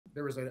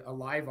there was a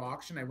live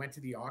auction. I went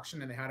to the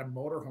auction and they had a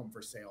motorhome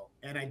for sale.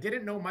 And I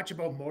didn't know much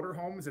about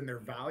motorhomes and their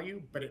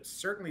value, but it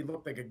certainly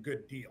looked like a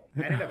good deal.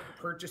 I ended up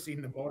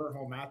purchasing the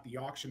motorhome at the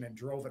auction and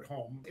drove it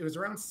home. It was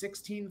around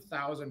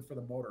 $16,000 for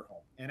the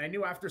motorhome. And I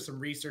knew after some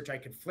research, I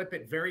could flip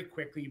it very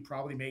quickly,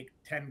 probably make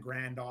 10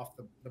 grand off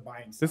the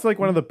buying. This is like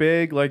one of the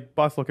big, like,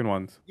 bus looking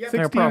ones. Yeah,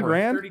 16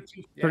 grand?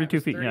 32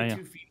 feet.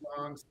 32 feet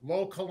long,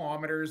 low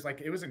kilometers.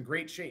 Like, it was in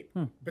great shape.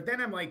 But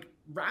then I'm like,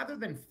 rather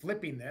than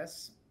flipping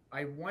this,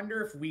 I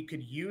wonder if we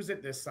could use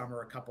it this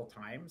summer a couple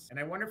times. And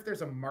I wonder if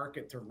there's a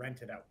market to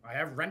rent it out. I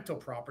have rental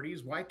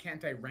properties. Why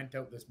can't I rent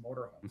out this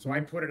motorhome? So I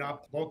put it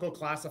up, local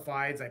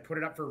classifieds. I put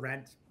it up for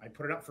rent. I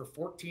put it up for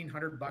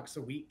 $1,400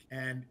 a week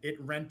and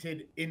it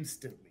rented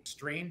instantly.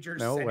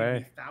 Strangers sending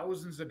me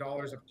thousands of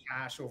dollars of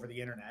cash over the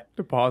internet.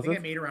 Deposit. I think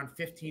I made around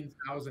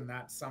 $15,000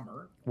 that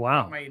summer.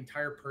 Wow. Got my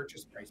entire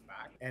purchase price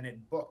back and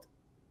it booked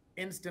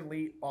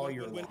instantly all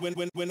year long.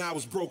 When I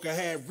was broke, I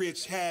had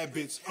rich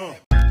habits.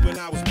 When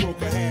I was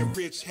broke, I had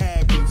rich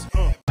habits.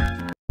 All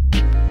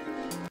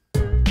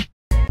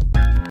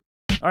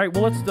right,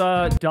 well, let's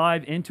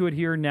dive into it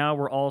here now.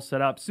 We're all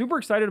set up. Super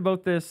excited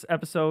about this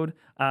episode.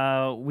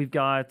 We've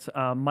got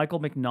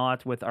Michael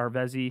McNaught with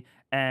RVezy,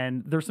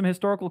 and there's some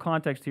historical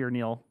context here,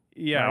 Neil.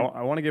 Yeah, right?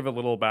 I want to give a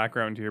little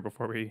background here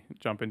before we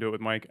jump into it with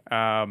Mike. We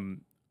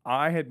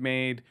had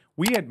made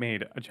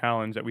a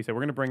challenge that we said we're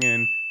going to bring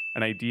in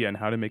an idea on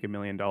how to make $1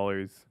 million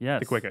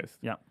the quickest.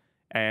 Yeah.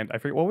 And I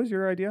forget, what was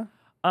your idea?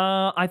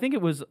 I think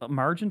it was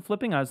margin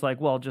flipping. I was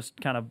like, well,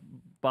 just kind of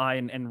buy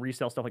and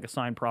resell stuff like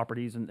assigned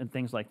properties and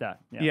things like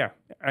that. Yeah.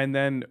 And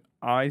then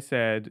I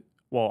said,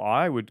 well,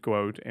 I would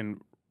go out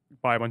and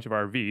buy a bunch of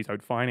RVs. I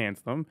would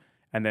finance them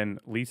and then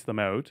lease them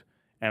out.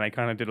 And I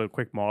kind of did a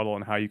quick model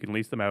on how you can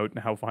lease them out and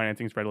how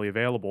financing is readily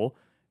available.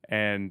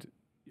 And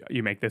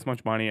you make this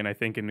much money, and I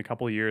think in a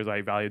couple of years,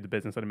 I valued the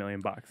business at $1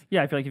 million.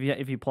 Yeah, I feel like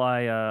if you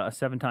apply a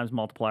 7 times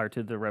multiplier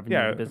to the revenue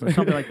of the business,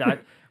 something like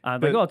that,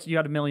 you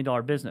got $1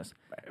 million business.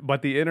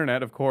 But the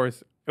internet, of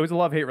course, it was a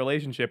love-hate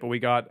relationship, but we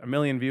got 1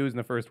 million views in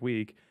the first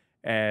week,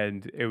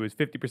 and it was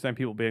 50%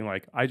 people being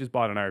like, I just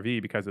bought an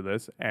RV because of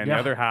this, and the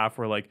other half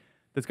were like,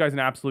 this guy's an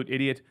absolute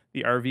idiot.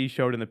 The RV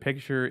showed in the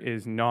picture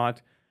is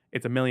not,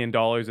 it's $1 million.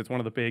 It's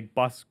one of the big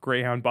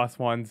Greyhound bus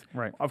ones.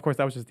 Right. Of course,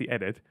 that was just the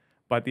edit.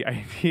 But the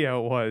idea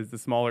was the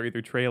smaller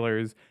either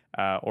trailers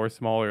or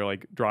smaller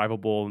like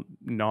drivable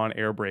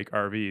non-air brake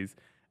RVs.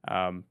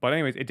 But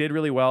anyways, it did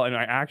really well. And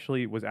I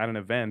actually was at an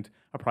event,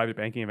 a private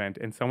banking event,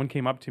 and someone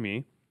came up to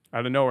me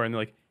out of nowhere and they're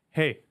like,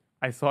 hey,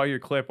 I saw your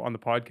clip on the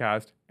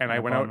podcast and I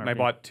went out and I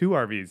bought 2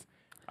 RVs.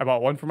 I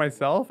bought one for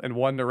myself and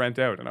one to rent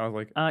out. And I was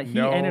like, he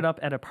ended up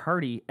at a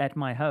party at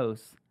my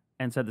house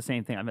and said the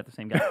same thing. I met the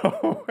same guy.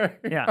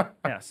 Yeah.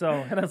 So,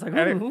 and I was like,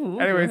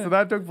 anyway, so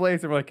that took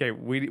place, and we're like, okay,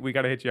 we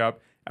got to hit you up.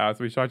 So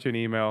we shot you an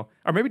email,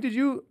 or maybe did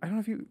you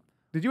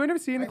end up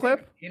seeing the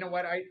clip? You know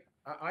what?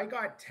 I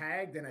got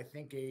tagged in, I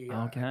think, a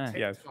TikTok.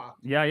 Yes.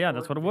 Yeah,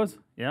 that's what it was.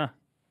 Yeah.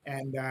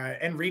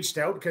 And reached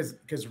out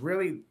because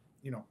really,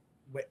 you know,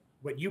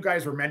 what you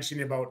guys were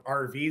mentioning about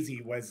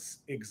RVezy was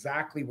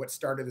exactly what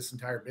started this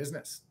entire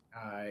business.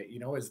 You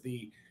know,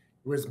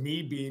 was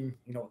me being,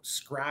 you know,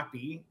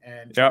 scrappy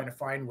and trying to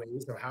find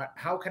ways of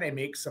how can I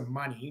make some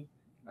money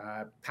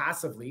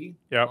passively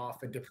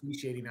off a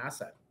depreciating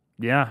asset.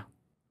 Yeah.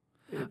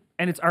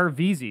 And it's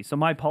RVezy. So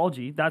my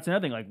apology. That's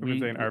another thing. Like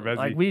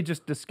we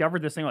just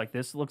discovered this thing. Like,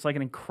 this looks like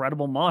an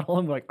incredible model.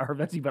 I'm like,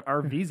 RVezy, but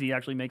RVezy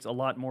actually makes a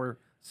lot more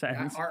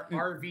sense.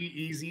 RV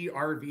easy,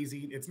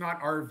 RVezy. It's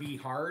not RV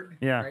hard.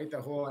 Yeah. Right.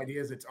 The whole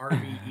idea is it's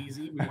RV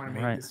easy. We want to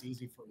make this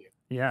easy for you.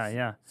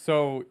 Yeah.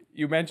 So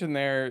you mentioned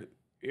there,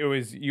 it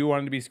was you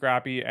wanted to be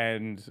scrappy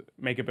and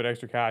make a bit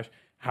extra cash.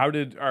 How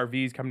did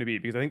RVs come to be?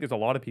 Because I think there's a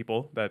lot of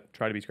people that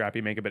try to be scrappy,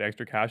 make a bit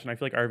extra cash, and I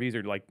feel like RVs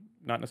are like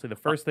not necessarily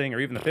the first thing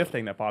or even the fifth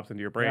thing that pops into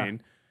your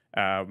brain.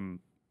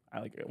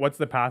 What's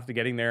the path to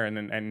getting there,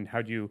 and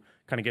how do you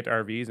kind of get to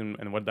RVs,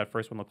 and what did that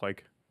first one look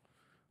like?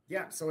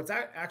 Yeah, so it's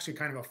actually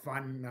kind of a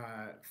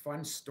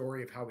fun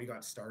story of how we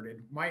got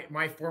started.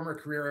 My former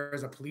career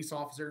as a police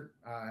officer,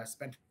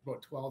 spent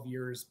about 12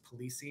 years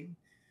policing.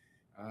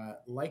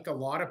 Like a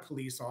lot of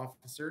police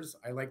officers,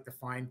 I like to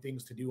find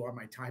things to do on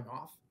my time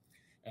off.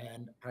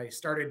 And I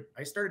started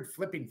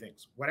flipping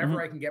things,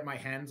 whatever I can get my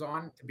hands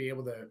on to be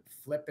able to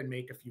flip and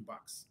make a few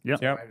bucks. Yeah.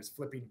 So I was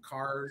flipping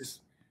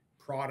cars,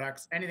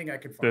 products, anything I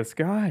could find. This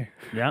guy.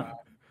 Yeah.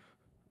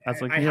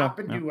 That's like, I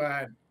happened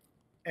to,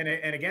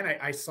 and again,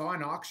 I saw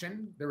an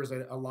auction. There was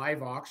a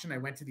live auction. I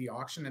went to the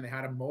auction and they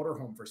had a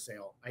motorhome for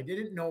sale. I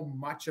didn't know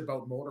much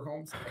about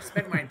motorhomes. I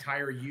spent my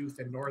entire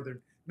youth in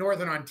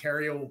Northern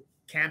Ontario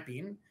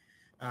camping,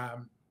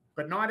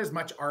 but not as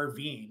much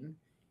RVing.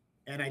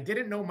 And I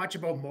didn't know much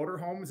about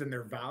motorhomes and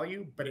their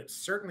value, but it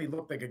certainly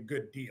looked like a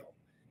good deal.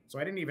 So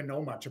I didn't even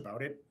know much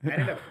about it. I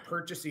ended up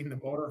purchasing the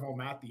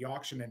motorhome at the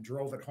auction and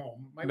drove it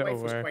home. My wife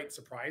was quite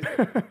surprised with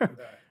a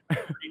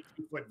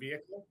 32-foot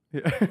vehicle.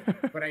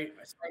 But I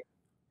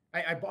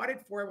bought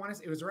it for,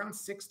 it was around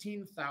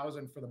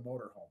 $16,000 for the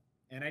motorhome.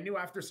 And I knew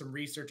after some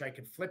research, I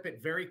could flip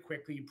it very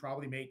quickly,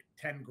 probably make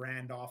 10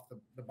 grand off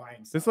the buy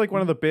and sell. This is like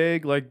one of the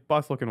big, like,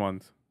 bus looking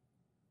ones.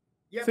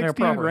 Yeah,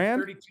 16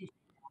 grand? 32,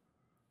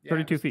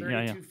 32 feet,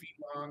 32 feet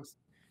long,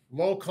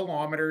 low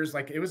kilometers.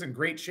 Like, it was in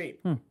great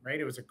shape, right?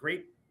 It was a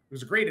great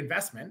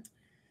investment.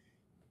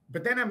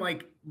 But then I'm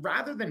like,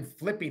 rather than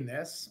flipping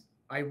this,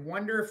 I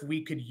wonder if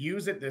we could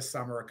use it this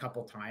summer a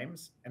couple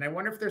times. And I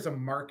wonder if there's a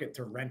market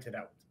to rent it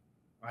out.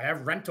 I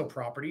have rental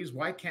properties.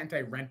 Why can't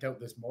I rent out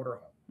this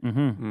motorhome?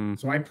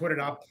 So I put it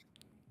up,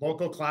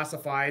 local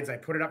classifieds. I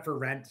put it up for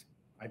rent.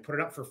 I put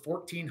it up for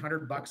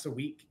 $1,400 a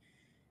week,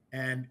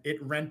 and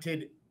it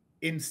rented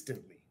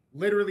instantly,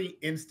 literally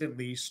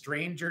instantly.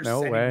 Strangers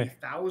sending me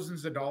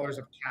thousands of dollars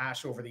of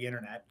cash over the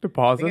internet.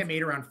 Deposits. I think I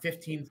made around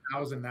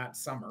 $15,000 that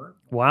summer.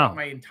 Wow. Got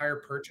my entire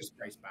purchase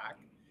price back.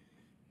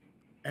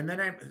 And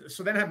then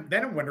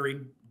I'm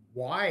wondering,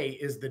 why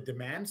is the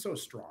demand so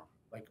strong?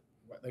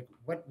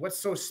 What's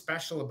so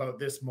special about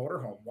this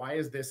motorhome? Why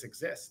does this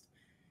exist?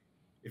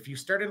 If you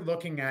started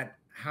looking at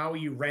how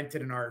you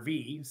rented an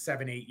RV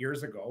 7-8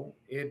 years ago,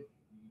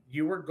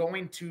 you were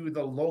going to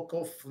the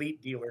local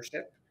fleet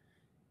dealership.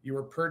 You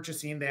were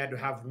purchasing, they had to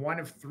have one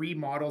of 3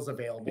 models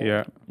available.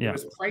 Yeah. It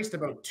was priced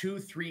about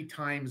 2-3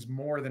 times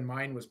more than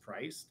mine was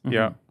priced.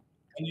 Yeah.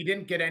 And you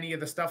didn't get any of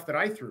the stuff that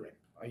I threw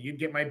in. You'd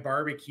get my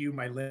barbecue,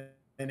 my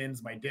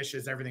linens, my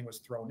dishes, everything was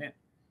thrown in.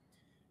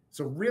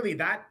 So really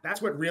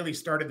that's what really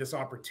started this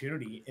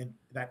opportunity, in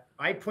that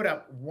I put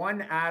up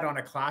one ad on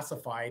a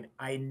classified.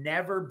 I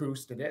never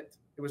boosted it.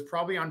 It was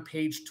probably on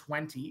page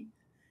 20,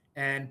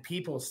 and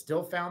people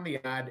still found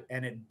the ad,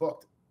 and it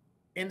booked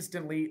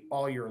instantly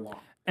all year long.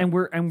 And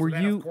were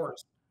you, of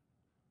course,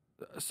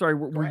 sorry,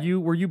 were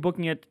you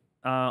booking it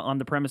on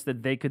the premise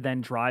that they could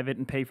then drive it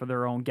and pay for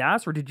their own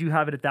gas, or did you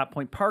have it at that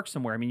point parked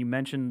somewhere? I mean, you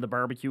mentioned the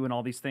barbecue and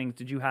all these things.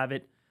 Did you have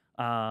it,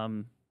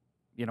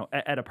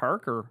 at a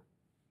park, or?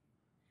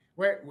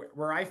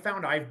 Where I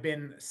found I've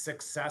been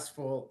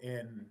successful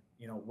in,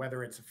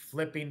 whether it's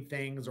flipping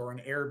things or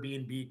an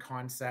Airbnb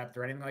concept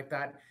or anything like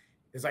that,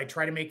 is I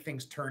try to make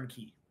things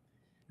turnkey.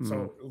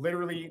 So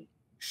literally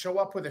show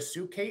up with a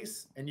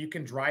suitcase and you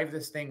can drive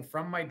this thing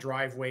from my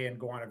driveway and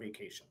go on a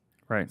vacation.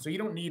 Right. So you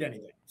don't need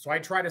anything. So I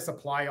try to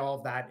supply all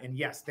of that. And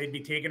yes, they'd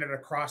be taking it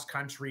across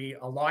country,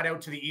 a lot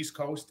out to the East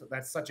Coast.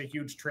 That's such a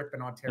huge trip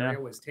in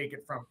Ontario, is take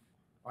it from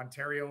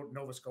Ontario,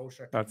 Nova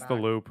Scotia. That's the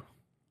loop.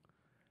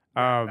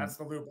 Yeah, that's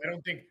the loop. I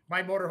don't think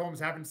my motorhomes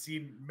haven't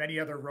seen many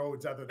other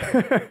roads other than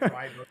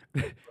drive.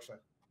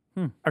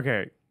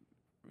 Okay.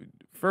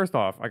 First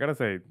off, I gotta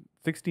say,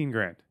 16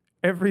 grand.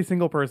 Every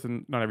single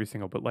person, not every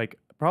single, but like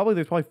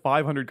there's probably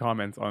 500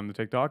 comments on the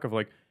TikTok of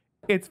like,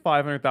 it's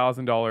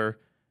 $500,000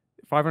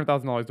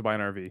 to buy an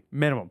RV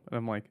minimum. And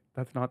I'm like,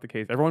 that's not the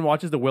case. Everyone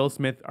watches the Will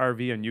Smith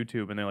RV on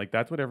YouTube, and they're like,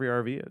 that's what every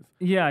RV is.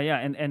 Yeah,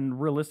 and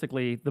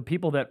realistically, the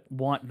people that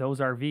want those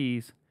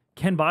RVs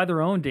can buy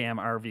their own damn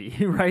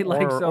RV, right?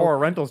 Or a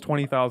rental's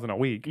 $20,000 a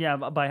week. Yeah,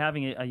 by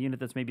having a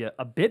unit that's maybe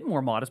a bit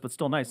more modest, but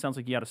still nice. Sounds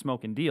like you got a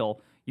smoking deal.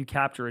 You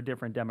capture a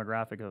different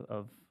demographic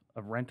of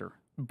renter.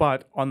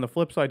 But on the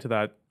flip side to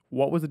that,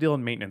 what was the deal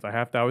in maintenance?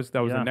 That was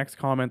the next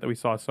comment that we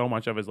saw so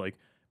much of, is like,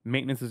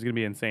 maintenance is going to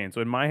be insane. So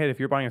in my head, if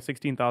you're buying a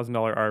 $16,000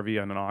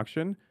 RV on an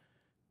auction,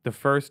 the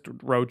first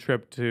road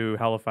trip to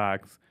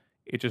Halifax,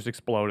 it just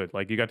exploded.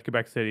 Like, you got to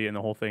Quebec City and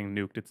the whole thing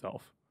nuked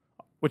itself.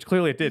 Which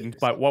clearly it didn't,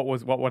 but what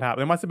would happen?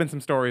 There must have been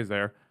some stories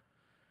there.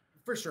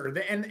 For sure.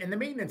 And the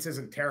maintenance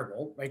isn't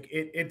terrible. Like,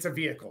 it's a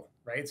vehicle,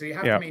 right? So you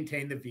have to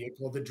maintain the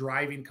vehicle, the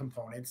driving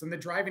components, and the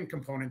driving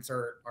components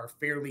are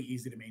fairly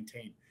easy to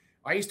maintain.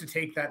 I used to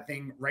take that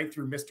thing right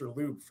through Mr.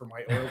 Lube for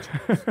my oil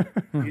changes.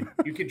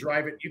 You could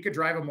drive it. You could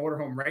drive a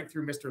motorhome right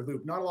through Mr.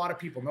 Lube. Not a lot of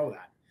people know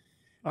that.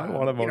 I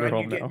want a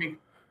motorhome now.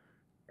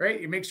 Right?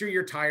 You make sure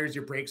your tires,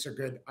 your brakes are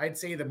good. I'd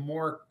say the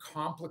more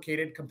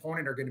complicated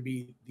component are going to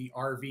be the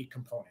RV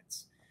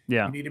components.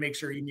 Yeah. You need to make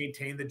sure you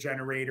maintain the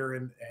generator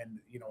and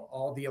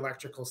all the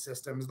electrical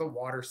systems, the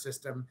water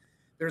system.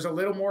 There's a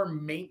little more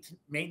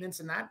maintenance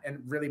in that,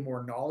 and really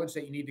more knowledge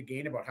that you need to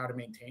gain about how to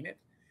maintain it.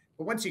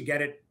 But once you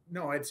get it,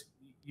 it's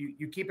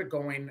you keep it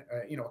going.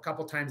 A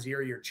couple times a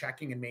year, you're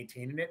checking and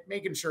maintaining it,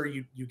 making sure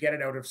you get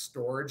it out of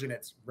storage and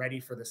it's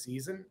ready for the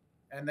season.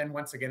 And then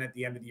once again at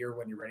the end of the year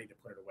when you're ready to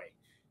put it away,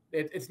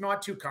 it's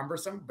not too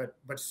cumbersome, but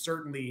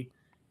certainly,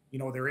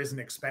 there is an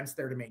expense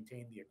there to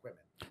maintain the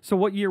equipment. So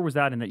what year was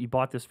that in that you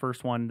bought this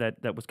first one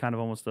that was kind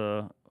of almost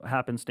a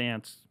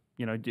happenstance?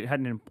 You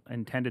hadn't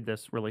intended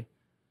this really.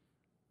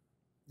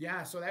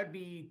 Yeah, so that'd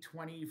be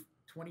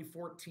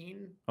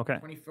 2014. Okay.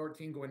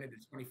 2014 going into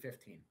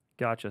 2015.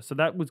 Gotcha. So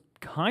that was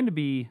kind of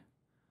be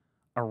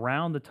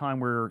around the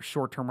time where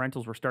short-term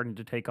rentals were starting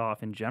to take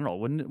off in general.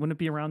 Wouldn't it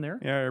be around there?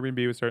 Yeah,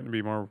 Airbnb was starting to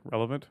be more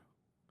relevant.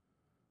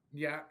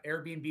 Yeah,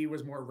 Airbnb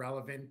was more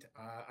relevant.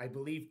 I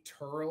believe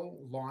Turo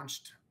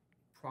launched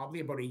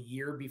probably about a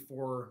year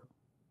before,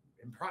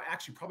 and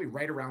probably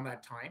right around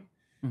that time.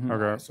 Mm-hmm.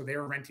 Okay. So they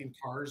were renting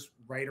cars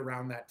right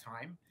around that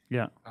time.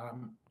 Yeah.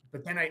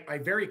 But then I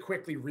very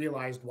quickly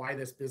realized why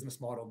this business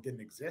model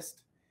didn't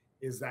exist,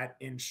 is that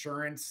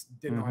insurance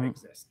did not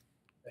exist.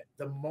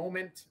 the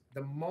moment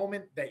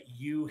that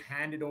you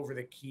handed over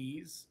the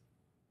keys,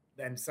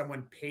 then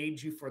someone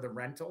paid you for the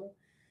rental,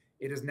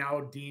 it is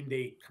now deemed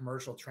a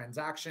commercial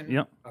transaction.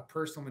 Yep. A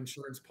personal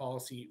insurance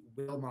policy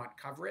will not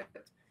cover it.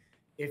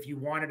 If you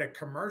wanted a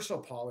commercial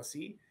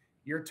policy,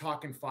 you're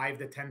talking $5,000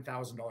 to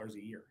 $10,000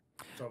 a year.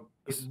 So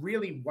it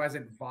really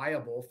wasn't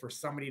viable for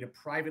somebody to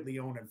privately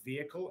own a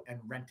vehicle and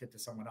rent it to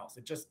someone else.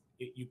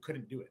 You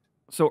couldn't do it.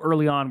 So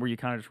early on, were you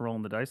kind of just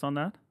rolling the dice on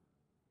that?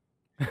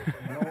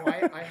 No,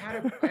 I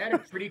had a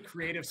pretty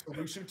creative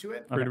solution to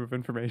it. Freedom of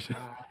information.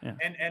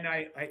 And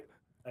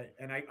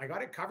I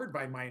got it covered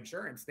by my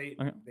insurance. They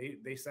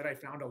said I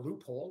found a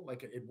loophole,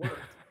 like it worked.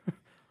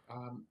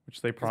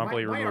 Which they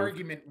promptly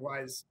removed.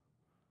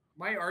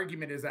 My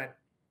argument is that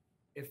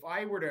if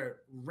I were to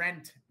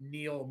rent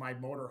Neil my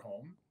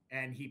motorhome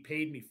and he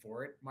paid me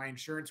for it, my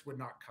insurance would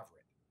not cover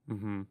it.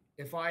 Mm-hmm.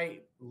 If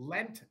I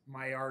lent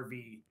my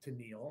RV to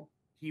Neil,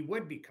 he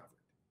would be covered.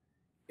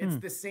 It's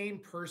the same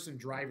person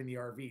driving the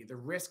RV. The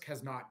risk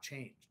has not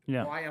changed.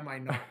 Yeah. Why am I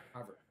not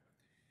covered?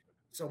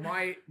 So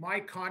my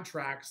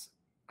contracts,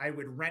 I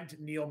would rent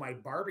Neil my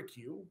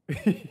barbecue,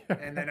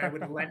 and then I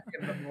would lend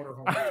him the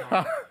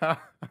motorhome.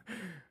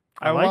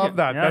 I like love it.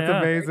 that. Yeah, That's yeah.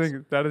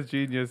 amazing. That is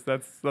genius.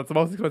 That's the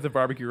most expensive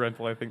barbecue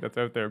rental I think that's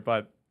out there.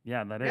 But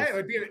Yeah, that is. Yeah, it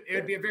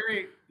would be a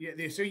very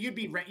so you'd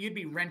be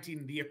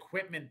renting the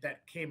equipment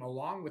that came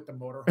along with the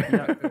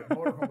motorhome. But the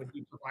motorhome would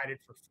be provided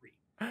for free.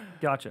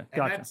 Gotcha.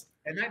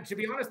 And that, to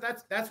be honest,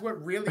 that's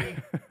what really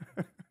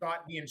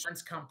got the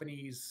insurance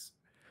companies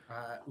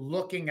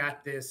looking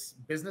at this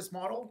business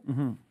model,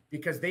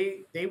 because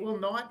they will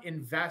not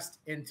invest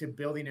into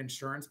building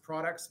insurance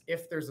products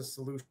if there's a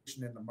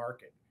solution in the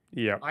market.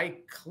 yeah, I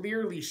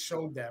clearly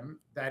showed them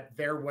that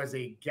there was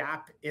a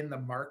gap in the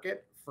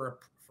market for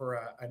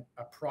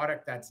a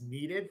product that's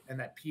needed and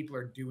that people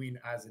are doing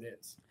as it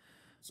is.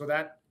 So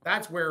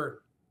that's where,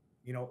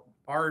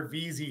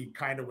 RVezy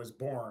kind of was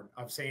born,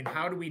 of saying,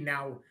 how do we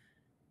now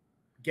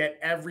get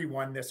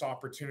everyone this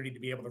opportunity to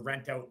be able to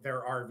rent out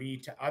their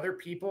RV to other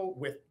people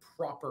with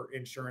proper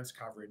insurance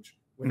coverage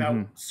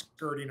without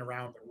skirting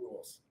around the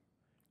rules?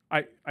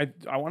 I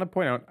want to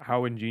point out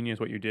how ingenious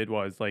what you did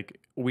was. Like,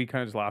 we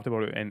kind of just laughed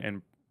about it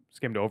and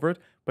skimmed over it,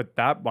 but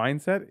that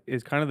mindset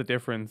is kind of the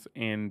difference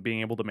in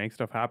being able to make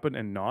stuff happen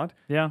and not.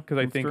 Yeah, Because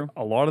I think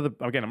a lot of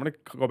I'm going to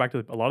go back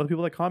to a lot of the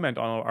people that comment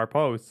on our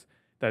posts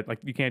that, like,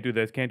 you can't do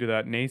this, can't do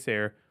that,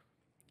 naysayer.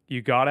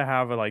 You got to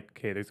have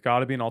okay, there's got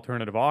to be an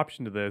alternative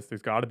option to this.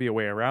 There's got to be a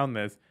way around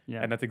this.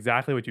 Yeah. And that's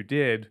exactly what you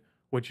did,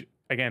 which,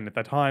 again, at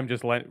the time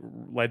just led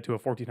to a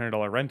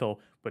 $1,400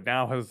 rental, but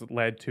now has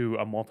led to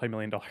a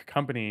multi-million-dollar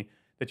company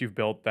that you've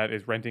built that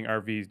is renting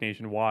RVs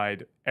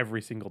nationwide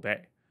every single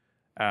day.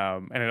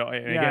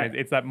 Again,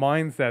 it's that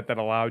mindset that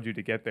allowed you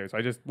to get there. So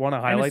I just want to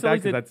highlight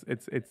that, because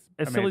it's as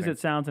amazing. silly as it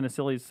sounds, and as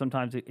silly as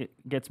sometimes it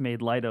gets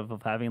made light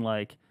of having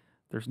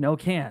there's no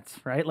can'ts,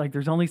 right? Like,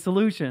 there's only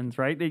solutions,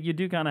 right? You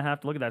do kind of have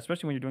to look at that,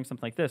 especially when you're doing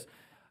something like this.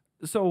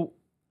 So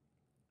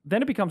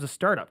then it becomes a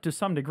startup to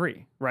some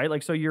degree,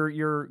 right? So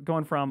you're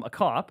going from a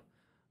cop,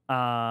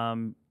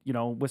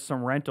 with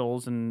some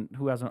rentals and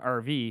who has an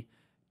RV,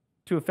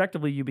 to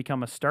effectively you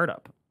become a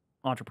startup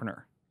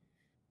entrepreneur.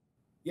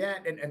 Yeah,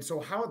 and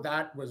so how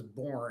that was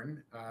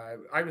born,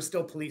 I was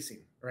still policing,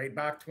 right?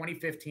 Back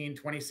 2015,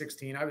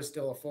 2016, I was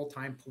still a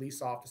full-time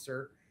police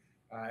officer.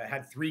 I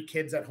had 3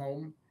 kids at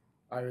home.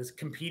 I was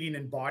competing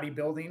in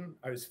bodybuilding.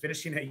 I was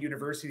finishing a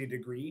university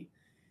degree.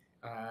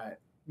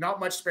 Not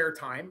much spare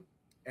time,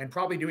 and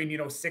probably doing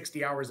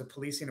 60 hours of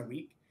policing a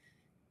week.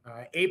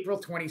 April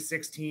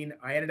 2016,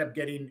 I ended up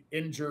getting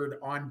injured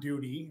on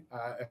duty,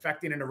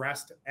 affecting an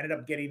arrest. Ended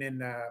up getting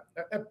in a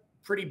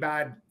pretty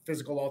bad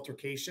physical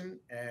altercation,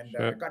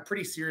 and got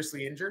pretty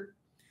seriously injured.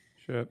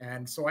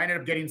 And so I ended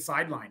up getting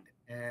sidelined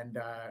and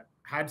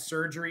had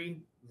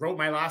surgery, wrote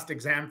my last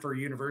exam for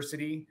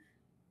university.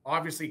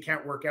 Obviously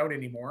can't work out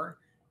anymore.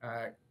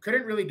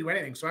 Couldn't really do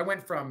anything. So I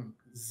went from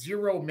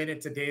 0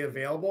 minutes a day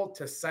available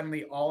to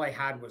suddenly all I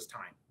had was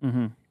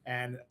time.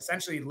 And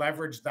essentially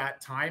leveraged that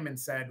time and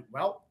said,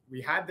 well, we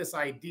had this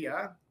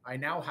idea. I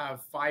now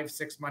have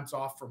 5-6 months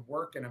off from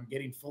work and I'm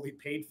getting fully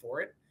paid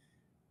for it.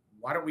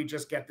 Why don't we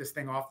just get this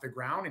thing off the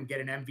ground and get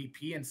an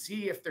MVP and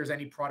see if there's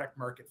any product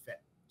market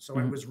fit? So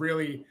it was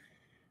really,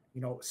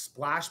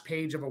 splash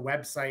page of a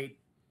website.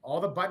 All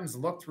the buttons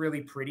looked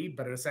really pretty,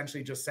 but it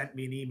essentially just sent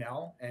me an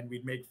email and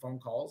we'd make phone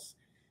calls.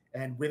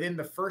 And within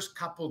the first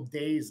couple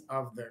days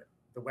of the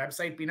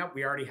website being up,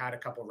 we already had a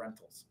couple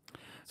rentals.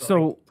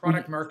 So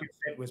product market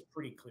fit was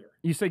pretty clear.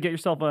 You say get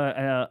yourself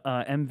a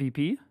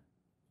MVP?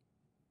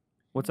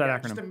 What's that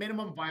acronym? Just a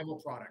minimum viable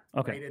product.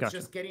 Okay, right? It's gotcha.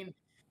 just getting.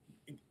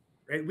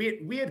 Right?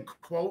 We had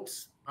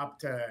quotes up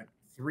to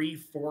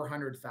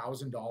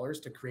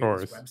 $300,000-$400,000 to create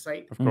this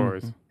website. Of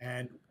course.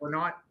 And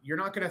you're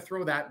not going to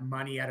throw that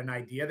money at an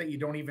idea that you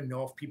don't even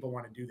know if people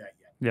want to do that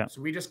yet. Yeah.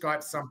 So we just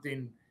got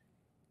something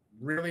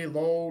really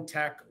low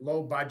tech,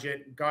 low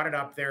budget, got it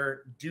up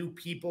there. Do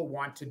people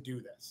want to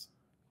do this?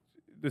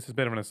 This is a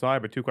bit of an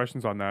aside, but 2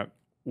 questions on that.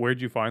 Where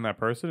did you find that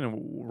person,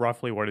 and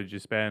roughly what did you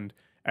spend?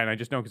 And I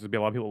just know because there'll be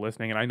a lot of people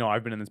listening, and I know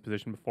I've been in this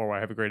position before where I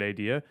have a great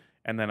idea,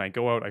 and then I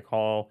go out,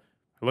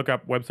 I look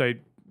up website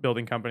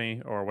building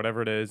company or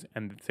whatever it is,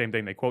 and the same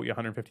thing, they quote you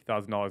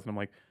 $150,000, and I'm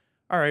like,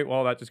 all right,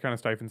 well, that just kind of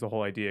stifles the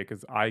whole idea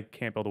because I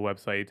can't build a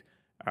website.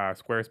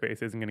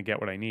 Squarespace isn't going to get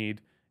what I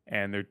need,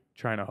 and they're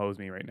trying to hose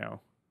me right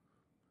now.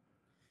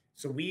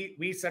 So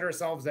we set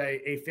ourselves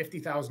a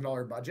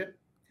 $50,000 budget.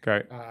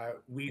 Okay.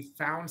 We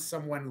found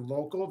someone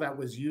local that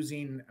was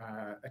using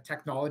a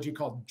technology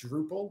called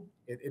Drupal.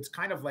 It's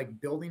kind of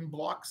like building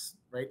blocks,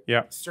 right?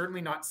 Yeah.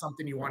 Certainly not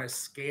something you want to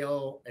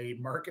scale a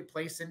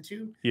marketplace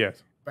into.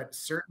 Yes. But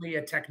certainly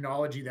a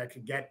technology that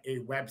could get a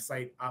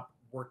website up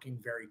working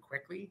very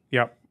quickly.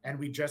 Yep. And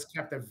we just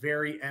kept a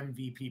very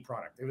MVP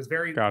product. It was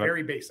very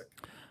basic.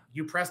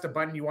 You pressed a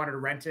button, you wanted to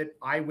rent it.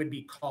 I would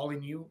be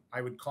calling you.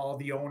 I would call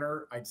the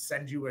owner. I'd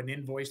send you an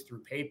invoice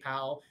through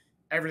PayPal.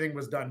 Everything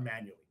was done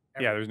manually.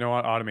 Yeah, there's no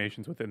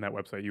automations within that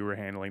website. You were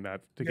handling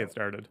that to get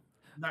started.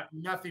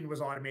 Nothing was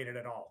automated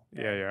at all.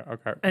 Yeah,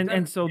 okay.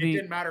 And so it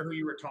didn't matter who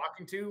you were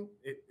talking to.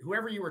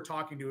 Whoever you were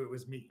talking to, it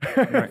was me.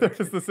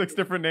 There's the 6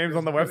 different names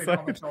on the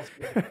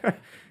website.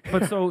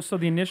 But so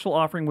the initial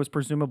offering was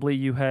presumably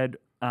you had.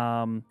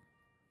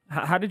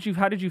 How did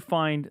you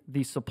find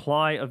the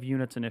supply of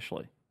units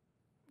initially?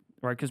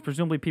 Right, because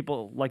presumably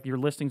people, like your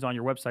listings on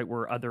your website,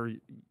 were other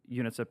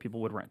units that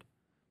people would rent.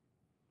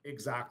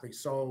 Exactly.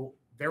 So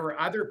there were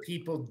other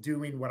people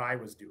doing what I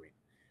was doing.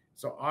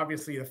 So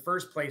obviously the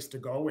first place to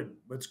go, and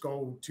let's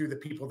go to the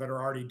people that are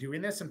already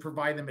doing this and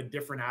provide them a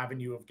different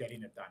avenue of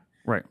getting it done.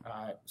 Right.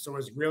 So it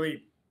was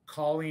really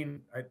calling.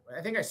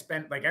 I think I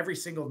spent like every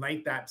single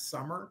night that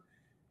summer,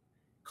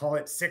 call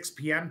it 6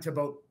 p.m. to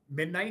about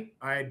midnight.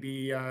 I'd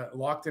be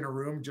locked in a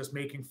room just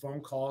making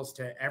phone calls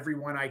to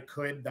everyone I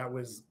could that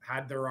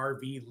had their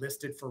RV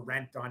listed for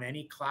rent on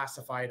any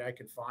classified I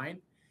could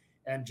find,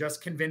 and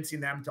just convincing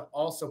them to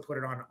also put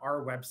it on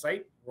our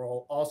website.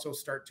 We'll also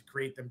start to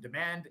create them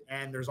demand,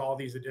 and there's all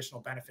these additional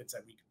benefits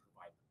that we can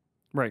provide.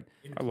 Right.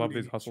 I love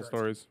these hustle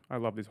stories.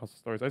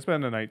 I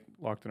spend a night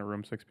locked in a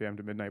room 6 p.m.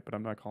 to midnight, but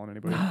I'm not calling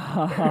anybody.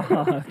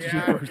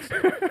 Yeah.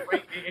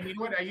 Right. And you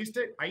know what? I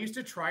used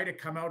to try to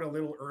come out a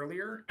little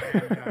earlier.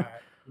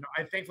 And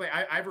I think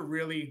I have a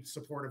really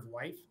supportive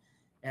wife,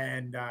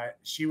 and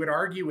she would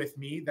argue with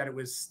me that it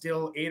was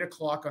still 8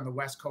 o'clock on the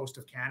west coast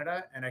of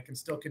Canada, and I can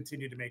still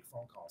continue to make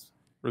phone calls.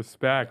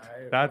 Respect.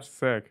 That's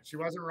sick. She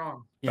wasn't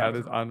wrong. That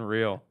is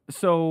unreal.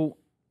 So,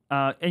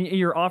 and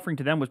your offering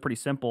to them was pretty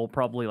simple,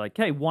 probably like,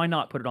 hey, why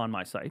not put it on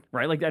my site,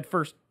 right? Like that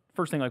first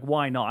thing, like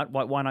why not?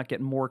 Why not get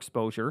more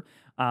exposure?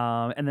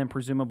 And then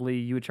presumably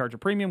you would charge a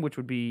premium, which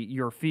would be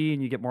your fee,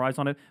 and you get more eyes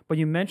on it. But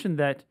you mentioned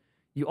that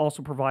you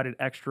also provided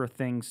extra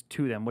things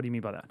to them. What do you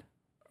mean by that?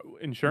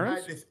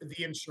 Insurance?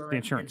 The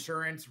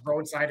insurance,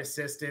 roadside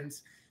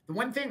assistance. The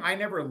one thing I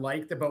never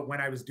liked about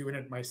when I was doing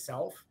it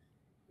myself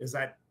is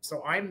that,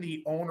 so I'm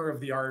the owner of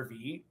the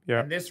RV,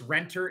 and this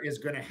renter is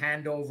going to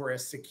hand over a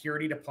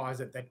security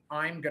deposit that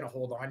I'm going to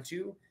hold on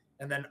to,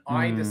 and then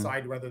I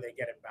decide whether they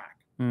get it back.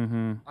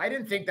 Mm-hmm. I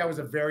didn't think that was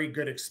a very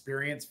good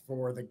experience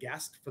for the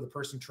guest, for the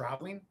person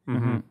traveling,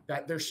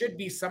 that there should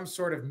be some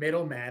sort of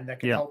middleman that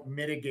can help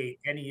mitigate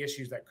any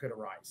issues that could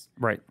arise.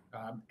 Right.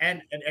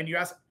 And you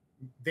ask,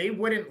 they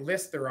wouldn't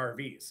list their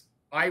RVs.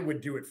 I would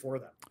do it for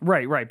them.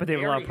 Right. But they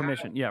would allow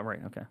permission. Yeah. Right.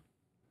 Okay.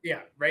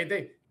 Yeah.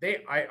 Right.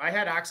 I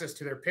had access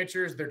to their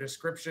pictures, their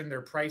description,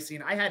 their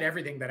pricing. I had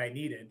everything that I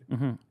needed.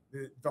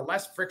 The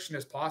less friction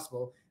as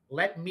possible.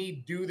 Let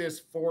me do this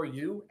for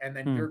you, and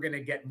then you're going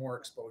to get more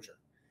exposure.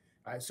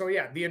 So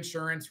yeah, the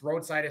insurance,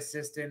 roadside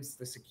assistance,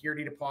 the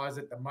security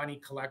deposit, the money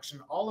collection,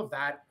 all of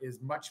that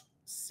is much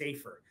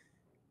safer.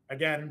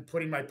 Again,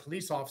 putting my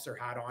police officer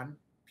hat on,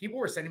 people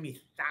were sending me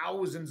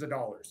thousands of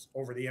dollars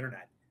over the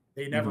internet.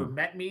 They never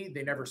met me.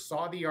 They never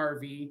saw the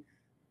RV.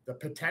 The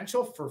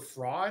potential for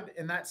fraud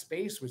in that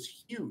space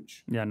was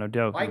huge. Yeah, no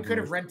doubt. I could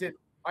have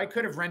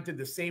rented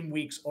the same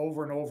weeks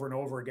over and over and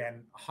over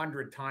again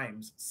 100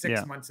 times,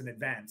 6 months in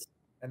advance,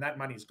 and that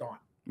money's gone.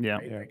 Yeah.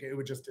 Right? Like it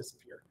would just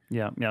disappear.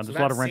 Yeah. So there's a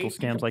lot of rental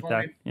scams like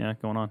that. Yeah,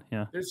 going on.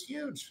 Yeah. There's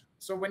huge.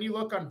 So when you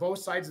look on both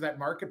sides of that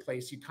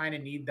marketplace, you kind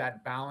of need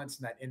that balance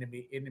and that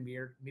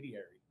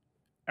intermediary.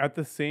 At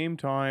the same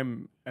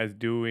time as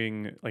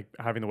doing, like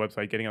having the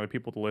website, getting other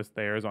people to list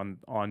theirs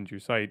on your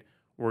site,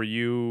 were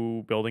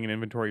you building an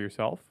inventory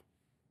yourself?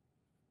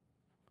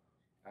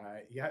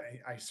 Yeah,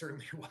 I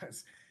certainly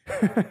was.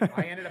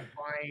 I ended up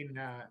buying,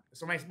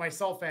 so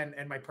myself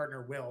and my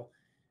partner, Will,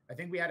 I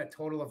think we had a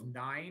total of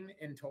 9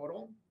 in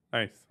total.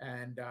 Nice.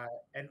 And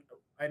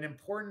an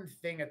important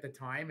thing at the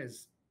time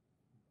is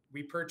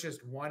we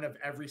purchased one of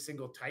every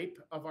single type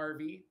of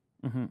RV.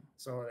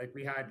 So like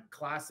we had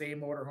Class A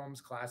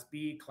motorhomes, Class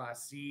B,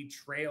 Class C,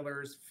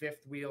 trailers,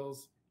 fifth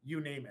wheels, you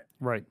name it.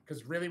 Right.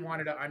 Because really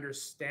wanted to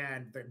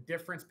understand the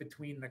difference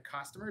between the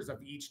customers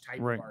of each type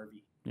of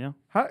RV. Yeah.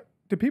 How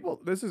do people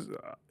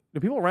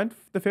rent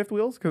the fifth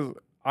wheels? Because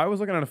I was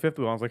looking at a fifth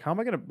wheel. I was like, how am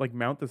I going to like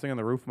mount this thing on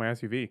the roof of my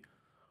SUV?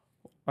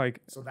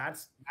 Like, so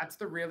that's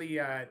the really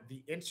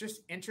the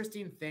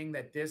interesting thing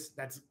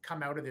that's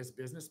come out of this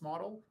business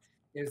model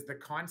is the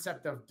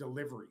concept of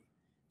delivery.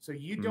 So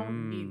you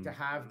don't need to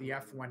have the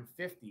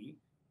F-150.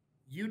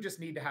 You just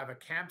need to have a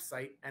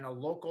campsite and a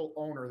local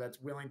owner that's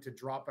willing to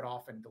drop it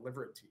off and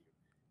deliver it to you.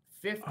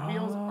 Fifth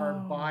wheels are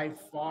by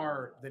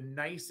far the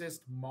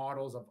nicest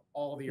models of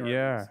all the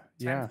RVs.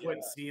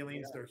 10-foot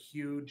ceilings, they're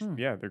huge.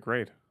 Yeah, they're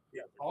great.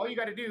 Yeah. All you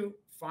got to do,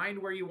 find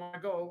where you want to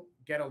go,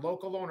 get a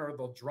local owner,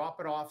 they'll drop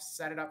it off,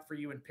 set it up for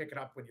you, and pick it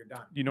up when you're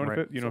done. You know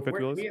what fifth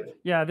wheel is?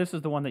 Yeah, this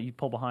is the one that you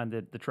pull behind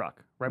the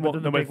truck, right? Well,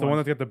 no, but it's the one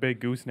that's got the big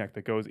gooseneck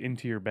that goes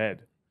into your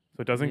bed.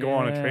 So it doesn't go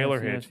on a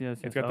trailer hitch.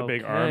 It's got the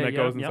big arm that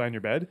goes inside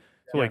your bed.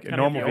 So like a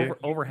normal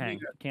overhang.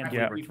 Can't be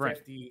right.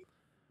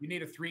 You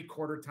need a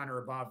 3/4 ton or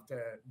above to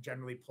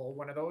generally pull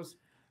one of those,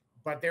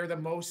 but they're the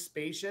most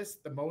spacious.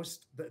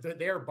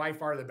 They are by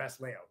far the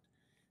best layout.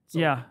 So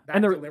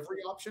that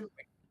delivery option,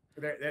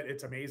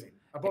 it's amazing.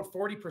 About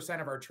 40%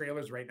 of our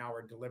trailers right now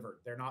are delivered.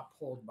 They're not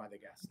pulled by the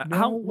guests.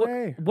 No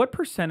way. What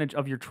percentage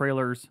of your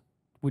trailers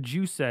would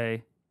you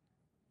say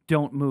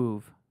don't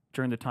move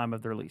during the time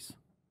of their lease?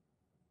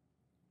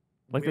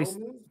 Like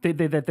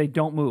they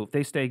don't move.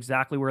 They stay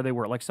exactly where they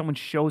were. Like someone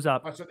shows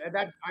up. So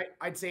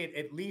I'd say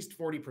at least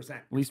 40%.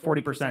 At least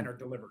 40% are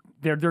delivered.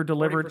 They're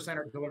delivered. 40%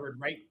 are delivered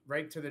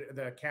right to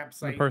the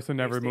campsite. The person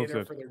never stay moves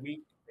there it for their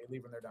week. They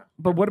leave when they're done.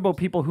 But what about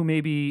people who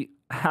maybe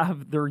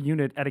have their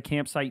unit at a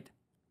campsite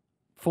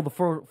for the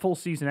full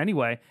season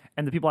anyway,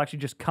 and the people actually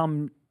just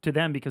come to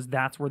them because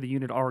that's where the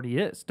unit already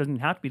is? Doesn't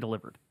have to be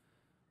delivered.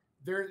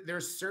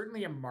 There's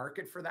certainly a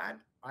market for that.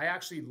 I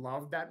actually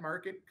loved that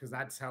market because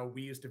that's how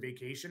we used to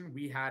vacation.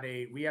 We had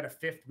a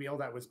fifth wheel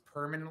that was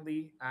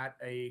permanently at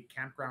a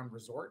campground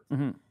resort,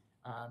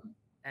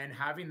 and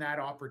having that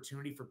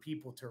opportunity for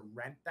people to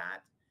rent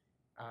that,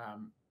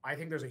 I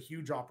think there's a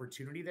huge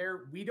opportunity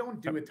there. We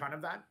don't do a ton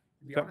of that,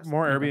 to be honest.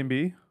 More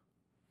Airbnb,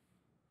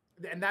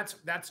 and that's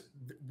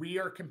we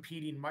are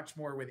competing much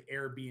more with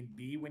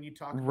Airbnb when you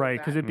talk about right,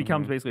 because it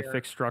becomes basically a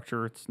fixed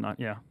structure. It's not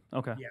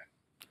okay. Yeah,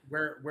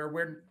 where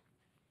we're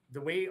the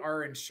way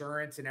our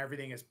insurance and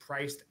everything is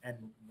priced and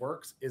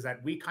works is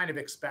that we kind of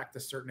expect a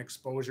certain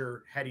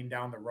exposure heading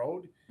down the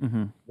road,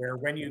 where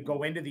when you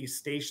go into these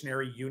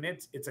stationary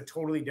units, it's a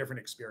totally different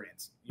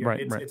experience.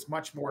 It's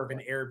much more of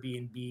an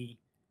Airbnb.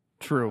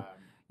 True.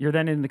 You're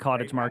then in the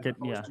cottage market.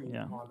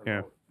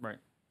 Yeah. Right.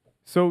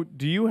 So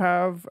do you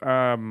have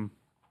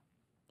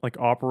like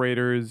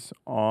operators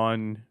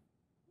on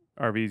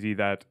RVezy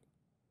that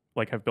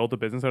like have built a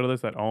business out of this,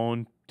 that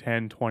own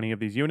 10, 20 of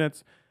these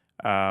units?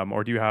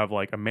 Or do you have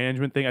like a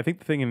management thing? I think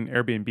the thing in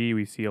Airbnb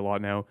we see a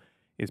lot now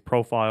is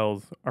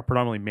profiles are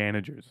predominantly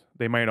managers.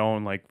 They might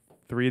own like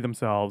 3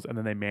 themselves and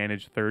then they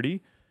manage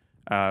 30.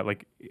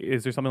 Like,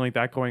 is there something like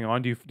that going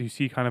on? Do you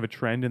see kind of a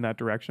trend in that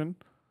direction?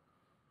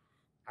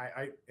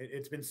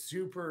 It's been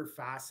super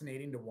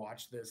fascinating to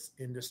watch this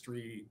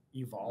industry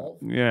evolve.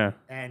 Yeah.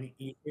 And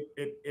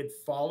it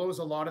follows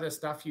a lot of the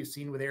stuff you've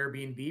seen with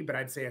Airbnb, but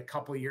I'd say a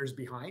couple of years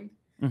behind.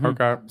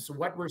 Okay. So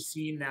what we're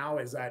seeing now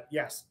is that,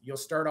 yes, you'll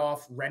start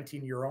off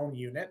renting your own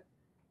unit,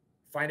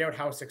 find out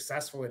how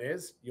successful it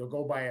is. You'll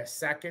go buy a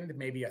second,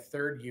 maybe a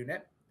third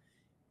unit.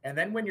 And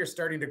then when you're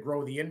starting to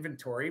grow the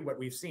inventory, what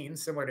we've seen,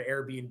 similar to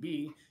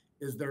Airbnb,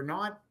 is they're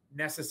not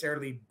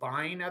necessarily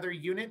buying other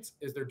units,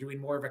 is they're doing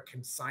more of a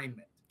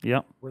consignment.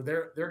 Yeah. Where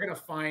they're going to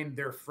find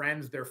their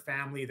friends, their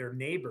family, their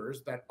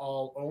neighbors that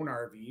all own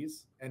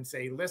RVs and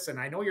say, listen,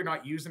 I know you're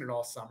not using it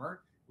all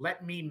summer.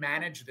 Let me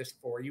manage this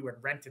for you and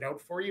rent it out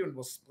for you, and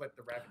we'll split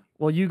the revenue.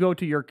 Well, you go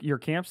to your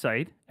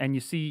campsite and you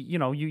see,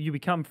 you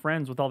become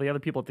friends with all the other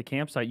people at the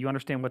campsite. You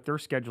understand what their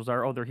schedules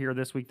are. Oh, they're here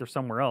this week. They're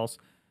somewhere else.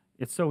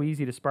 It's so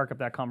easy to spark up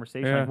that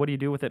conversation. Yeah. Like, what do you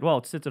do with it? Well,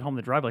 it sits at home in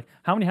the driveway.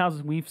 How many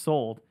houses we've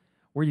sold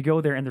where you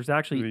go there and there's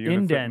actually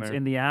indents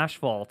in the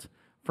asphalt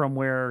from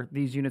where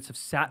these units have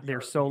sat there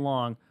so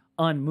long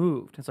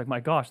unmoved. It's like, my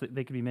gosh,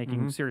 they could be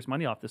making serious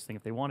money off this thing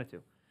if they wanted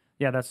to.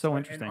 Yeah, that's so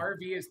interesting. An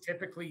RV is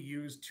typically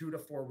used 2 to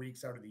 4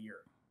 weeks out of the year.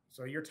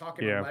 So you're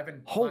talking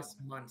 11 plus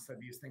months that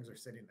these things are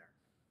sitting there.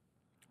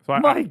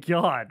 So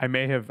God. I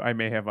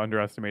may have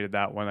underestimated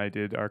that when I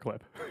did our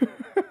clip.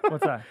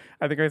 What's that?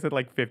 I think I said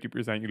like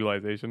 50%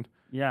 utilization.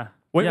 Yeah.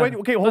 Wait,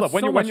 okay, hold up.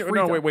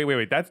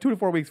 Wait. That's 2 to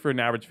 4 weeks for an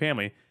average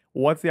family.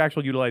 What's the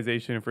actual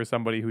utilization for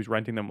somebody who's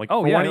renting them? Like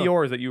one of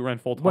yours that you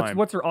rent full time.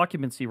 What's their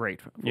occupancy rate?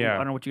 Yeah. I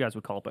don't know what you guys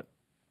would call it, but.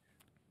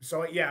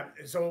 So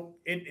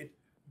in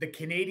the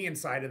Canadian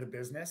side of the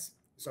business,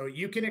 so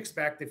you can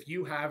expect if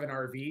you have an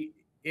RV,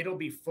 it'll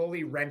be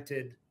fully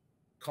rented.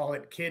 Call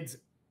it kids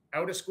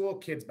out of school,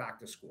 kids back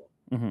to school.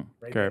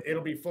 Right? Okay.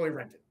 It'll be fully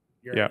rented.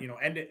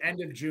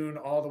 End of June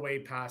all the way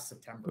past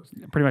September.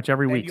 Pretty much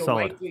every week,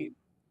 solid.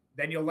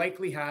 Then you'll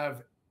likely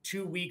have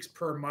 2 weeks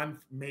per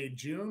month, May,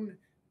 June,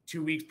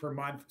 2 weeks per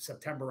month,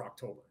 September,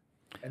 October.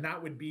 And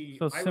that would be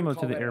similar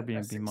to the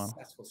Airbnb model.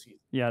 Season.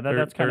 Yeah,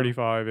 that's kind of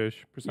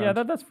 35-ish percent. Yeah,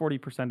 that's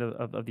 40%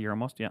 of the year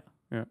almost. Yeah.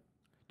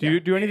 Do you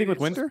do anything with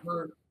winter?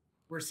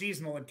 We're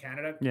seasonal in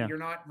Canada. Yeah. You're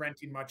not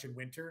renting much in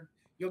winter.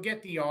 You'll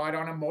get the odd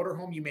on a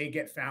motorhome. You may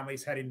get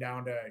families heading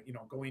down to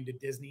going to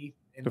Disney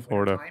in the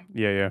Florida. Time.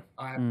 Yeah.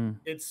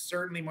 It's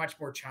certainly much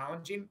more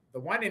challenging. The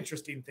one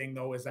interesting thing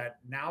though is that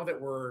now that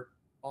we're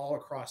all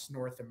across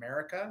North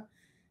America,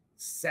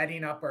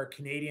 setting up our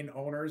Canadian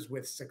owners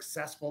with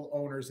successful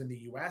owners in the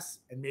US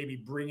and maybe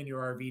bringing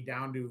your RV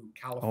down to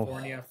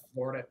California,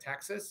 Florida,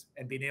 Texas,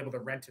 and being able to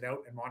rent it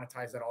out and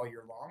monetize it all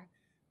year long.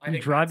 I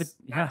think that's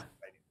exciting.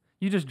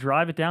 You just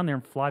drive it down there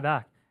and fly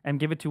back and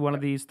give it to one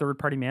of these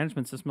third-party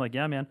management systems. Like,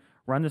 yeah, man,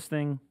 run this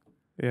thing.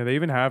 Yeah, they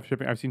even have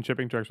shipping. I've seen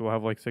shipping trucks will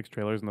have like 6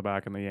 trailers in the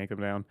back and they yank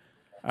them down.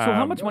 So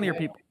how much money are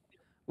people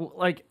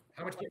like?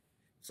 How much?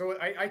 So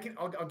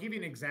I'll give you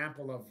an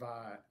example of.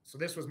 So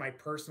this was my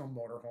personal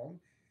motorhome.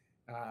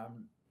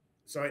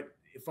 So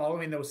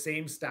following those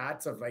same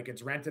stats of like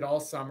it's rented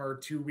all summer,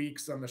 2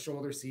 weeks on the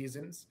shoulder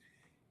seasons,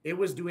 it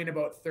was doing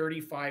about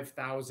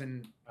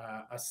 35,000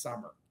 a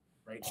summer,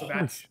 right? So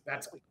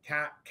that's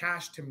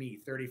cash to me,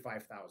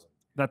 35,000.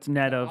 That's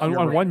net of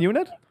on one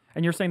unit.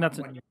 And you're saying that's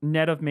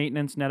net of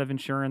maintenance, net of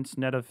insurance,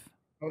 net of.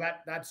 Oh,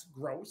 that's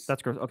gross.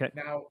 That's gross. Okay.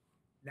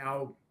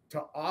 Now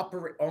to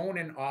own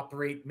and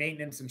operate,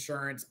 maintenance,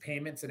 insurance,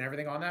 payments, and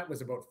everything on that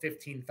was about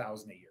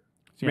 15,000 a year.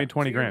 So you made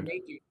 20 grand.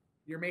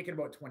 You're making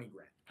about 20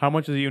 grand. How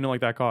much does a unit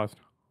like that cost?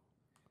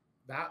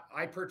 That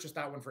I purchased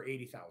that one for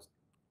 80,000.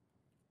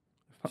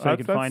 So you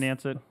can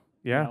finance it.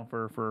 Yeah. You know,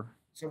 for.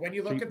 So when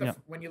you look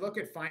when you look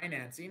at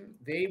financing,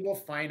 they will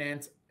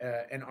finance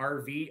an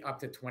RV up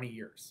to 20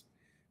 years.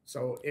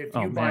 So if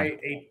you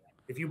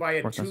buy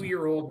a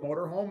 2-year-old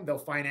motorhome, they'll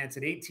finance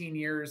it 18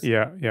 years.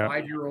 Yeah.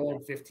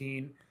 5-year-old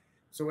 15.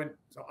 So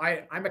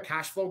I'm a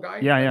cash flow guy.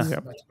 Yeah.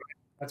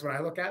 That's what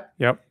I look at.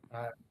 Yep.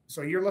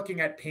 So you're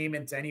looking at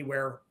payments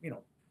anywhere,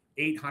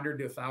 $800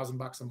 to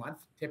 $1,000 a month,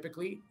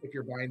 typically, if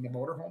you're buying the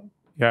motorhome.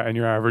 Yeah, and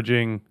you're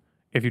averaging,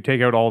 if you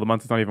take out all the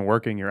months it's not even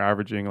working, you're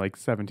averaging like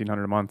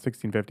 $1,700 a month,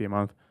 $1,650 a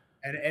month.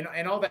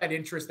 And all that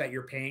interest that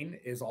you're paying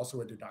is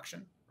also a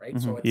deduction, right?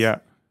 Mm-hmm. So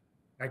it's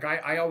like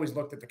I always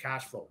looked at the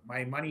cash flow.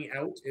 My money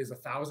out is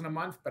 $1,000 a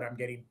month, but I'm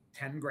getting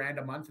 10 grand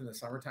a month in the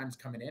summertime's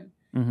coming in.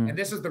 Mm-hmm. And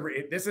this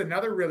is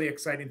another really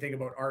exciting thing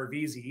about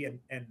RVezy,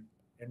 and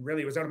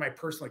really it was out of my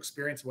personal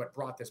experience what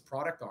brought this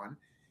product on,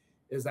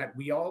 is that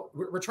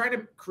we're trying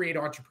to create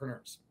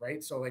entrepreneurs,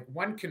 right? So like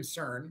one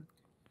concern,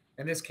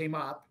 and this came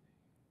up,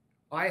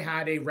 I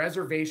had a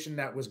reservation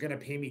that was going to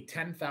pay me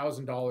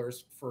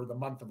 $10,000 for the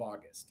month of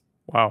August.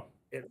 Wow.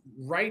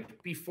 Right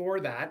before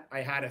that,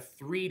 I had a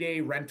 3-day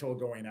rental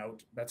going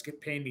out that's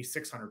paying me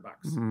 $600.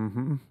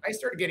 Mm-hmm. I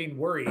started getting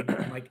worried.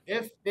 I'm like,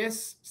 if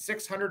this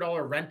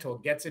 $600 rental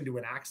gets into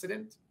an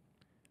accident,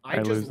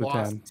 I just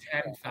lost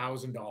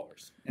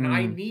 $10,000, and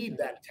I need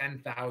that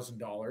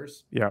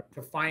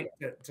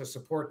 $10,000 to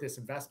support this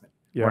investment.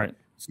 Yeah. Right.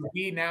 So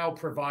we now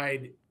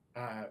provide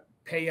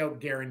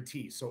payout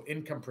guarantee, so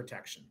income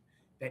protection.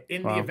 That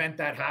in the event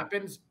that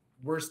happens,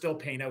 we're still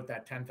paying out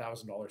that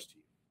 $10,000 to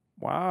you.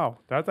 Wow,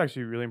 that's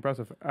actually really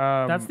impressive.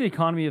 That's the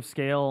economy of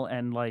scale,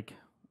 and like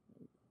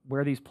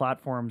where these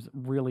platforms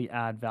really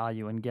add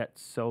value and get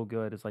so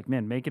good. It's like,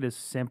 man, make it as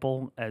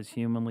simple as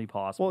humanly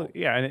possible. Well,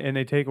 yeah, and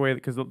they take away,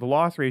 because the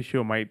loss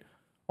ratio might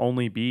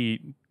only be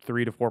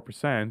 3 to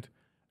 4%,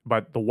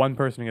 but the one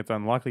person who gets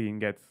unlucky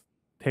and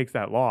takes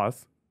that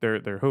loss,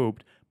 they're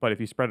hooped. But if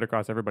you spread it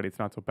across everybody, it's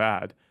not so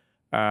bad.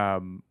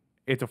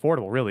 It's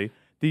affordable, really.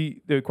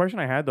 The question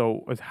I had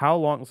though was how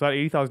long. So that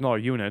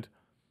 $80,000 unit,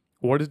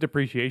 what does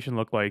depreciation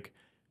look like?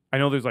 I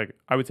know there's like,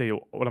 I would say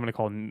what I'm going to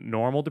call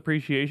normal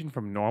depreciation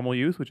from normal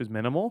use, which is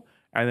minimal.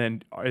 And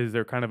then is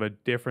there kind of a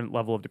different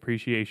level of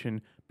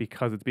depreciation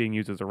because it's being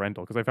used as a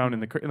rental? Because I found in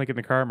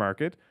the car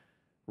market,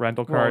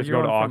 rental cars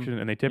go to auction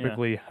and they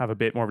typically have a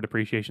bit more of a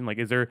depreciation. Like,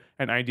 is there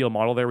an ideal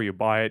model there where you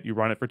buy it, you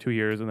run it for 2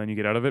 years, and then you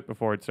get out of it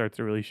before it starts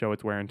to really show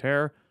its wear and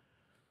tear?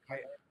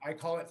 I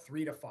call it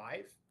 3 to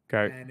 5.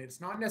 Okay. And it's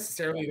not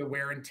necessarily the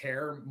wear and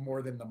tear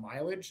more than the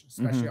mileage,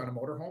 especially on a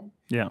motorhome.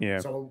 Yeah.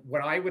 So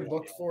what I would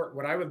look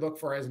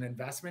for as an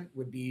investment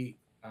would be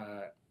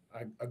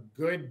a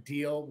good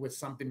deal with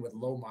something with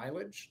low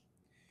mileage.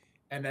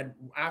 And then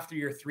after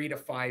your 3 to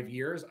 5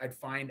 years, I'd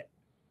find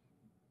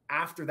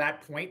after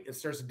that point, it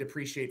starts to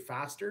depreciate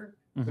faster.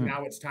 So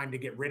now it's time to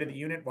get rid of the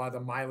unit while the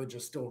mileage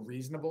is still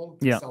reasonable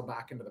to sell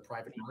back into the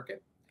private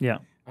market. Yeah.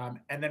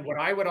 And then what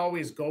I would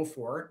always go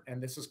for,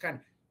 and this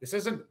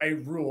isn't a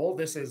rule,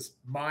 this is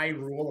my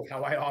rule of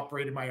how I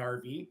operated my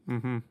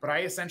RV, but I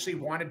essentially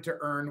wanted to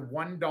earn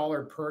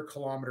 $1 per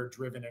kilometer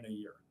driven in a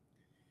year.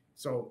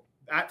 So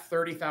that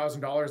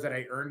 $30,000 that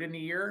I earned in a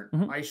year,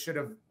 I should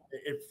have,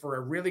 for a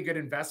really good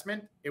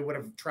investment, it would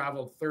have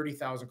traveled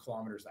 30,000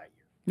 kilometers that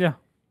year. Yeah.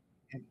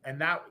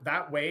 And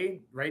that way,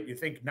 right, you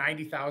think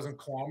 90,000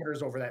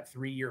 kilometers over that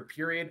 3-year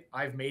period,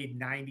 I've made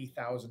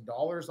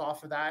 $90,000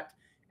 off of that.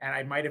 And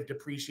I might have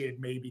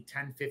depreciated maybe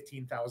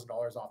 $10,000,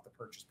 $15,000 off the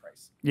purchase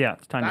price. Yeah,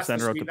 it's time to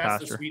send her out to pasture.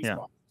 pasture. The sweet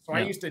spot. So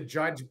I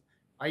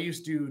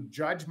used to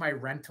judge my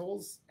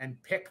rentals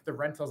and pick the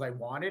rentals I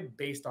wanted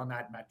based on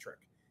that metric.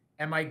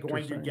 Am I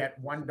going to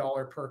get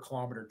 $1 per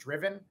kilometer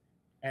driven?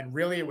 And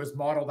really, it was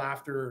modeled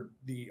after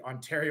the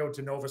Ontario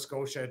to Nova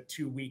Scotia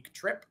 2-week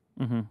trip.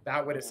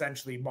 That would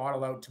essentially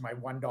model out to my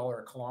 $1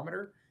 a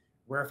kilometer.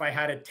 Where if I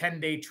had a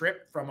 10-day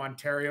trip from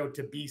Ontario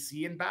to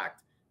BC and back,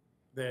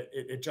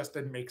 it just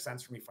didn't make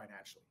sense for me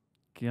financially.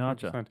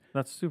 Gotcha. 100%.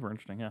 That's super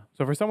interesting. Yeah.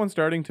 So for someone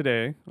starting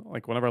today,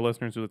 like one of our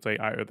listeners who, let's say,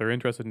 they're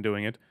interested in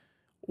doing it,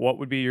 what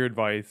would be your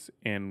advice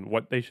in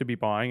what they should be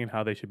buying and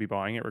how they should be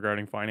buying it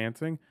regarding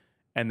financing?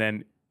 And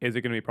then is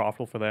it going to be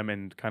profitable for them?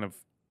 And kind of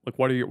like,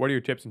 what are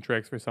your tips and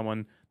tricks for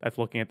someone that's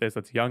looking at this,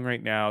 that's young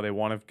right now, they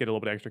want to get a little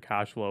bit extra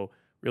cash flow,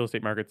 real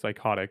estate market's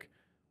psychotic.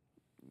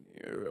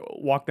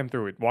 Walk them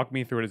through it. Walk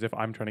me through it as if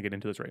I'm trying to get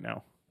into this right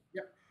now.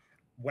 Yeah.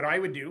 What I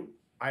would do,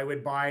 I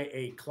would buy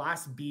a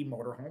Class B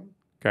motorhome.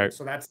 Okay.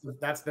 So that's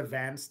the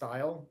van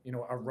style,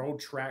 a Road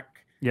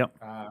Trek. Yep.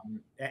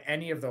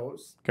 Any of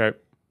those. Okay.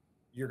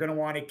 You're going to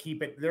want to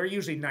keep it. They're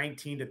usually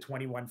 19 to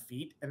 21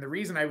 feet. And the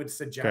reason I would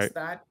suggest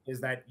that is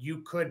that you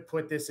could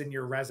put this in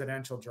your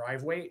residential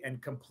driveway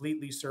and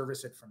completely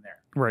service it from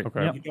there. Right.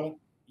 Okay. Yep.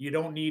 You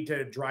don't need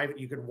to drive it.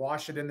 You could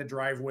wash it in the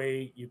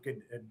driveway. You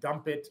could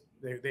dump it.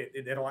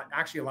 It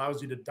actually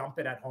allows you to dump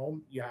it at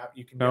home. You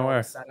can get all the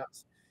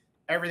setups.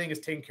 Everything is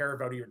taken care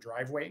of out of your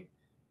driveway.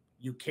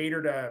 You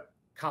cater to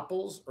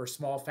couples or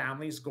small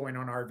families going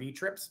on RV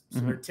trips. So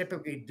they're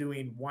typically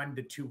doing 1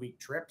 to 2 week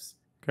trips.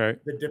 Okay.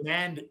 The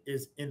demand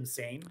is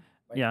insane.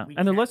 Yeah,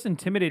 and they're less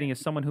intimidating as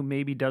someone who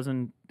maybe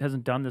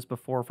hasn't done this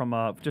before from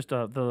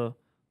the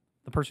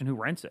person who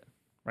rents it,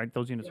 right?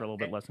 Those units are a little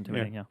bit less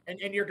intimidating. Yeah. And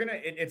you're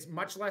it's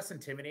much less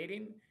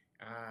intimidating.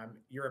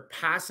 You're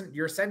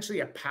essentially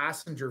a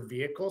passenger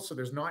vehicle, so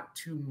there's not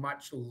too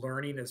much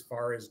learning as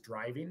far as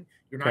driving.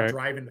 You're not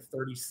driving a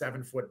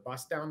 37-foot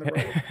bus down the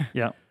road.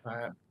 Yeah.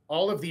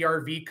 All of the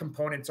RV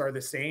components are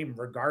the same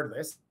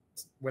regardless,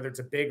 whether it's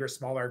a big or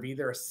small RV,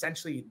 they're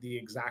essentially the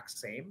exact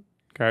same.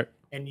 Okay.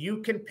 And you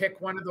can pick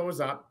one of those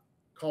up,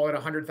 call it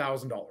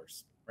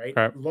 $100,000, right?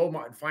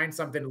 Okay. Find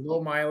something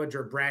low mileage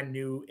or brand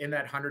new in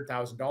that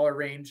 $100,000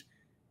 range.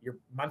 Your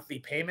monthly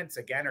payments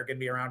again are going to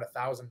be around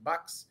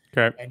 $1,000.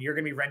 Okay. And you're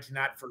going to be renting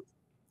that for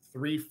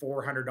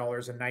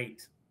 $300-400 a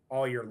night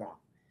all year long.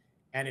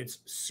 And it's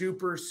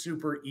super,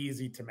 super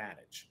easy to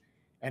manage.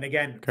 And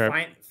again,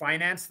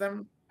 finance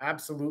them.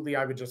 Absolutely,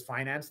 I would just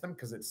finance them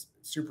because it's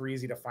super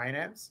easy to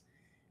finance,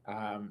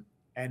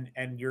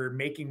 and you're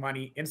making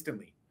money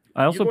instantly.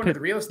 I also you go into the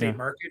real estate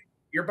market.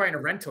 You're buying a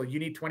rental. You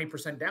need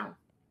 20% down,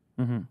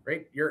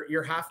 right? Your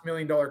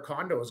 $500,000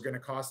 condo is going to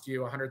cost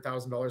you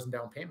 $100,000 in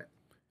down payment.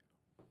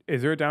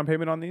 Is there a down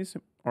payment on these,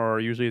 or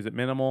usually is it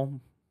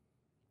minimal?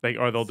 Like,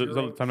 or they'll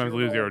sometimes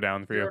lose $0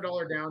 down for you.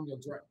 $0 down,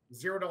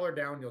 $0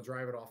 down. You'll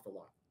drive it off the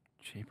lot.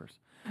 Cheapers.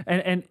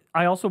 And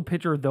I also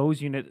picture those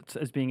units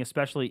as being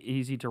especially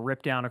easy to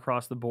rip down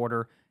across the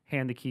border,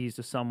 hand the keys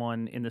to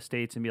someone in the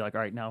States and be like, all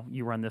right, now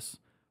you run this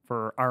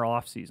for our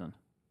off season.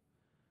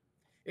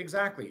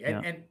 Exactly.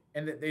 And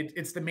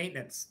it's the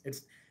maintenance.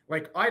 It's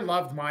like, I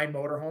loved my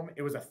motorhome.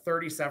 It was a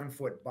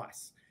 37-foot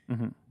bus.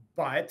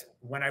 But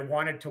when I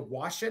wanted to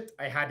wash it,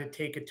 I had to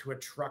take it to a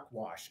truck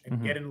wash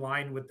and get in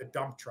line with the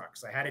dump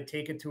trucks. I had to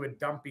take it to a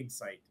dumping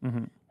site.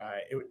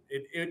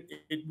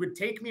 It would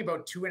take me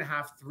about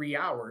 2.5-3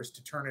 hours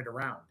to turn it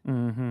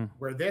around.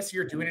 Where this,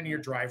 you're doing it in your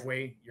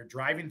driveway. You're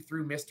driving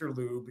through Mr.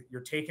 Lube.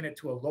 You're taking it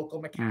to a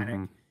local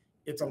mechanic.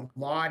 It's a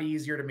lot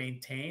easier to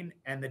maintain,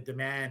 and the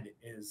demand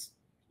is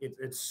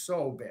it's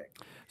so big.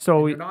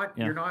 So you're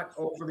not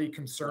overly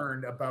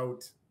concerned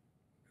about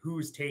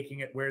who's taking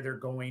it, where they're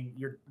going.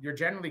 You're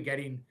generally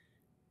getting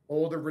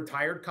older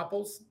retired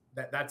couples.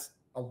 That's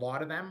a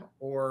lot of them,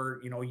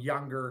 or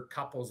younger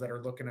couples that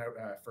are looking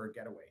for a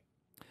getaway.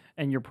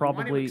 And you're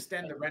probably you want to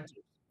extend the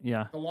rentals.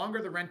 Yeah. The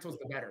longer the rentals,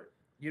 the better.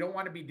 You don't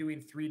want to be doing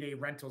 3-day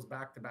rentals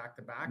back to back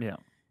to back. Yeah.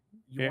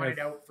 You want it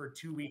out for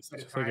 2 weeks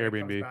at a time. Like Airbnb.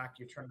 It comes back,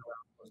 you turn it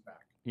around, it goes back.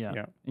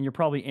 Yeah. And you're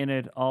probably in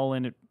it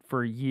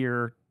for a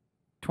year,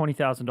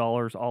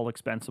 $20,000, all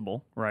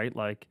expensable, right?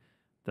 Like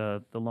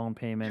the loan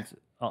payments,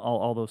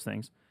 all those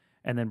things,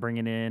 and then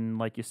bringing in,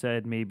 like you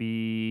said,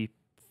 maybe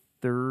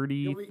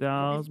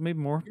 30,000, maybe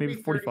more, maybe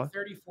 45,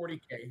 40K.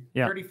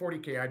 Yeah.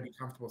 40K. I'd be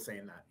comfortable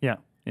saying that. Yeah.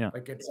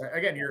 Like it's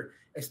again, you're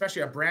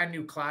especially a brand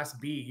new Class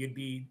B. You'd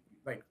be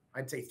like,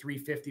 I'd say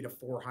 350 to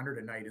 400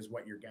 a night is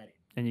what you're getting.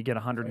 And you get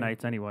 100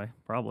 nights anyway,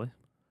 probably.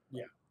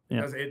 Yeah.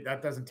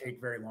 That doesn't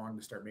take very long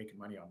to start making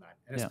money on that.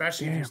 And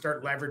especially if you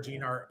start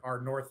leveraging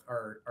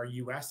our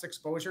US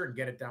exposure and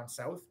get it down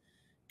south.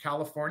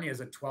 California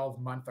is a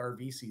 12-month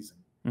RV season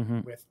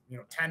with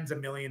tens of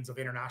millions of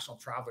international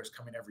travelers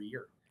coming every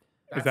year.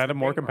 Is that a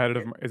more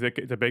competitive? It's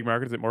a big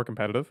market. Is it more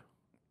competitive?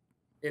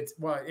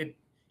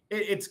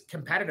 It's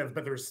competitive,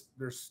 but there's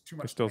too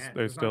much.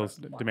 There's still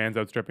demand's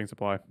outstripping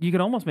supply. You could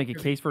almost make a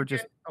case for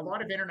just a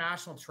lot of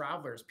international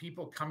travelers,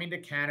 people coming to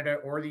Canada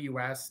or the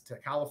US, to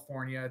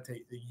California, to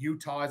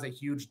Utah is a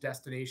huge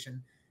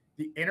destination.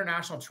 The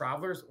international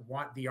travelers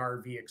want the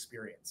RV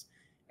experience,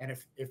 and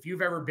if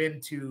you've ever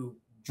been to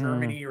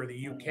Germany or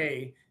the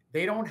UK,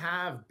 they don't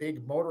have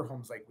big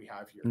motorhomes like we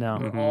have here. No.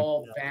 They're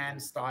all van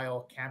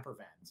style camper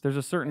vans. There's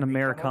a certain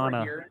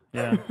Americana.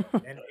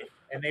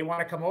 And they want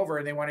to come over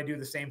and they want to do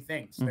the same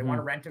thing. So they want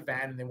to rent a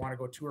van and they want to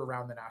go tour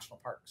around the national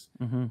parks.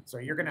 So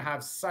you're going to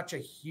have such a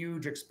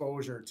huge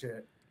exposure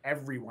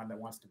everyone that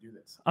wants to do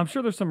this. I'm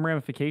sure there's some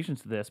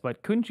ramifications to this,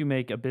 but couldn't you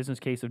make a business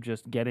case of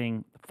just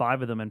getting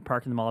 5 of them and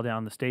parking them all down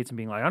in the States and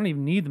being like, I don't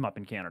even need them up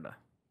in Canada.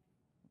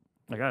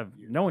 Like, I have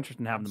no interest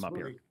in having them up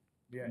here.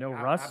 Yeah, no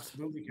rust,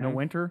 no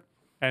winter.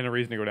 And a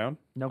reason to go down.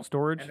 No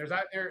storage. And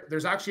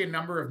there's actually a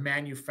number of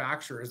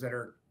manufacturers that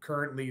are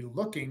currently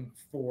looking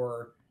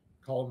for,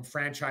 call them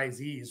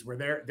franchisees, where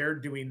they're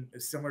doing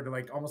similar to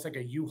like almost like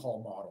a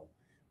U-Haul model,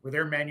 where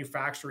they're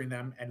manufacturing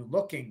them and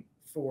looking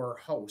for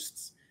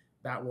hosts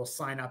that will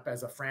sign up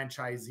as a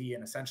franchisee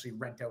and essentially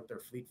rent out their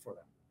fleet for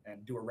them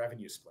and do a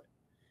revenue split.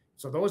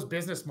 So those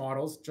business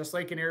models, just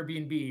like an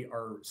Airbnb,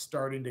 are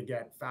starting to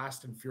get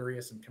fast and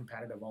furious and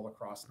competitive all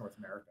across North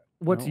America.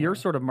 What's your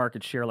sort of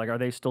market share? Like, are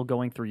they still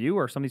going through you,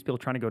 or are some of these people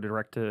trying to go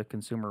direct to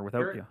consumer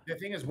without you? The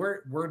thing is,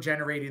 we're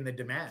generating the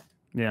demand.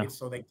 Yeah. Right?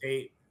 So like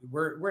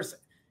we're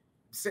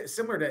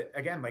similar to,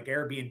 again, like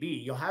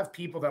Airbnb. You'll have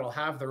people that'll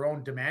have their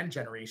own demand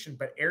generation,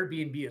 but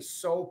Airbnb is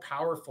so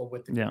powerful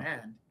with the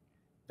demand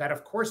that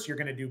of course you're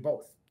going to do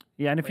both.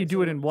 Yeah, and if you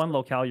do it in one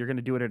locale, you're going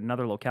to do it at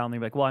another locale, and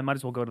they're like, well, I might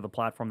as well go to the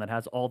platform that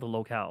has all the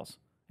locales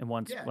in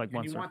one circle.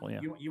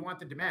 You want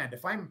the demand.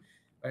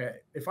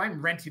 If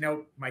I'm renting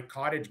out my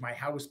cottage, my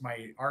house,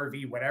 my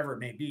RV, whatever it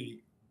may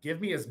be, give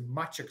me as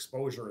much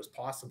exposure as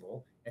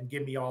possible and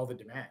give me all the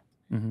demand.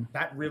 Mm-hmm.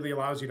 That really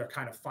allows you to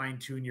kind of fine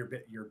tune your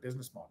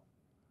business model.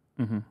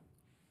 Mm-hmm.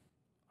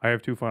 I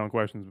have 2 final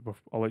questions.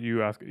 I'll let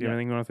you ask.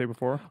 Anything you want to say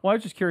before? Well, I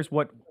was just curious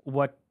what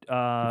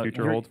the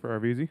future holds for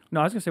RVezy.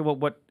 No, I was gonna say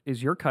what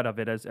is your cut of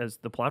it as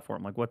the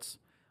platform? Like, what's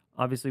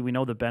obviously we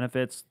know the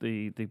benefits,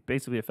 the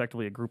basically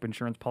effectively a group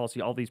insurance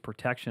policy, all these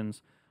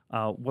protections.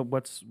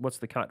 What's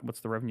the cut?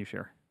 What's the revenue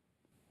share?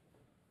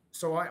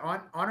 So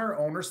on our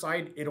owner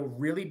side, it'll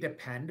really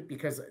depend,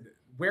 because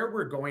where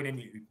we're going, and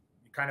you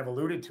kind of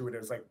alluded to it,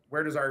 is like,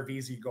 where does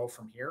RVezy go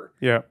from here?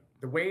 Yeah.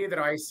 The way that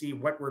I see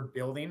what we're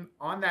building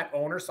on that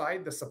owner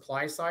side, the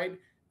supply side,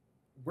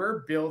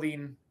 we're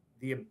building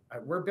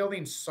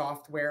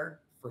software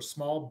for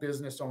small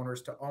business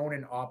owners to own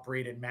and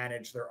operate and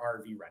manage their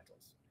RV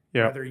rentals.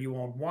 Yeah. Whether you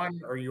own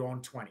 1 or you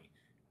own 20.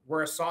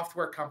 We're a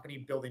software company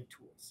building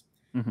tools.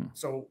 Mm-hmm.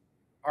 So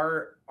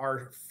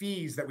our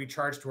fees that we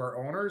charge to our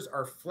owners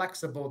are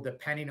flexible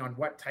depending on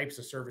what types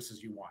of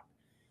services you want.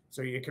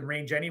 So it can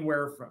range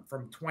anywhere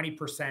from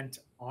 20%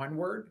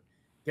 onward,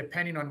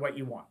 depending on what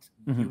you want.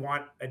 Mm-hmm. Do you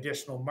want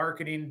additional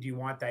marketing? Do you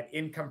want that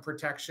income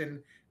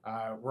protection?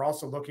 We're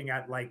also looking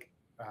at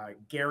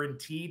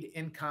guaranteed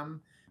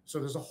income. So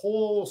there's a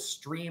whole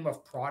stream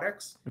of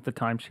products. With the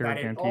timeshare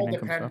guaranteed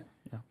income stuff.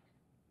 Yeah.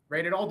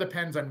 Right. It all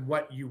depends on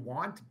what you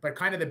want, but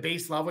kind of the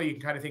base level, you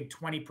can kind of think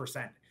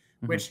 20%,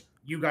 which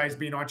you guys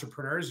being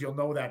entrepreneurs, you'll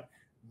know that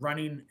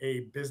running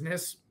a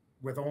business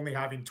with only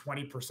having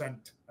 20%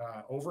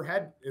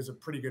 overhead is a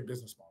pretty good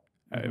business model.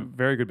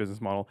 Very good business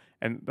model.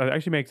 And that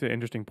actually makes an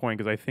interesting point,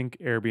 because I think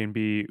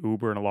Airbnb,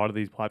 Uber, and a lot of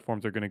these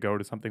platforms are going to go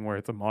to something where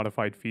it's a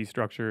modified fee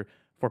structure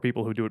for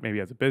people who do it maybe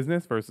as a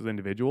business versus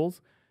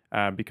individuals,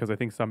 because I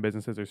think some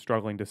businesses are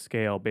struggling to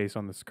scale based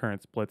on the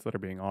current splits that are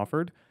being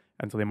offered.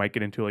 And so they might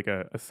get into like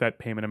a set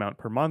payment amount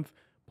per month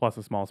plus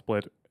a small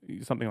split,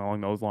 something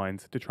along those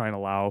lines, to try and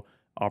allow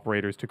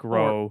operators to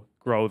grow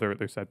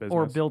their set business.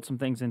 Or build some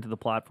things into the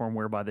platform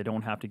whereby they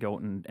don't have to go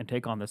and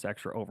take on this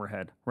extra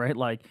overhead, right?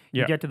 Like,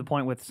 you get to the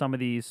point with some of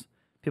these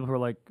people who are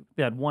like,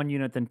 they had 1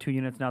 unit, then 2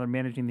 units, now they're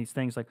managing these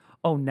things. Like,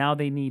 oh, now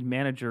they need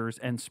managers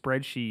and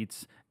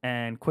spreadsheets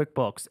and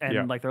QuickBooks.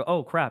 And like, they're,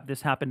 oh, crap,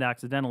 this happened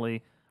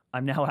accidentally.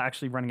 I'm now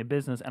actually running a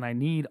business and I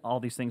need all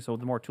these things. So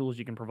the more tools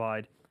you can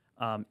provide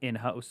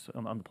in-house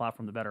on the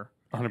platform, the better.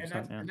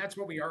 100%. And that's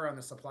what we are on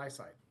the supply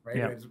side, right?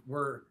 Yeah.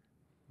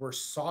 We're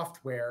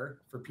software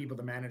for people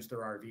to manage their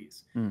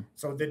RVs.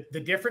 So the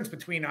difference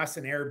between us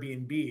and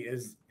Airbnb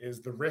is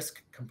the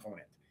risk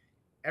component.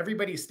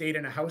 Everybody stayed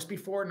in a house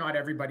before. Not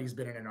everybody's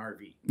been in an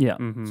RV. Yeah.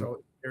 Mm-hmm.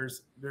 So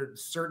there's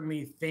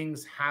certainly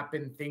things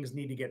happen. Things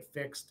need to get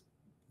fixed.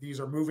 These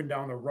are moving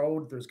down the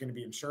road. There's going to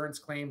be insurance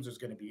claims. There's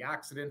going to be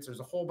accidents. There's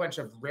a whole bunch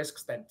of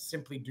risks that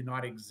simply do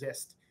not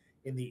exist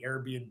in the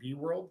Airbnb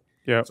world.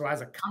 Yeah. So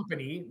as a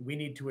company, we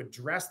need to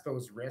address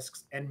those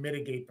risks and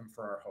mitigate them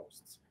for our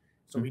hosts.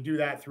 So we do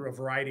that through a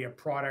variety of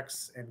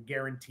products and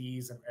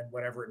guarantees and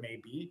whatever it may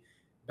be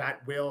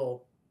that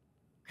will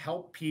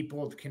help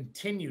people to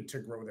continue to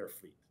grow their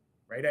fleet,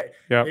 right?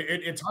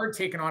 It's hard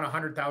taking on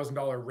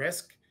 $100,000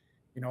 risk,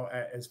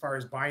 as far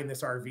as buying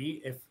this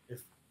RV.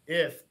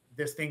 If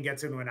this thing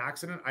gets into an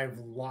accident, I've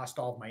lost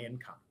all of my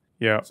income.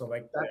 Yeah. So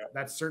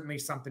that's certainly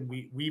something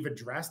we've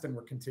addressed, and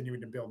we're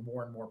continuing to build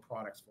more and more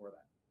products for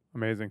that.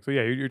 Amazing. So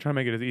you're trying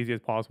to make it as easy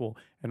as possible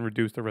and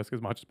reduce the risk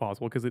as much as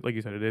possible, because like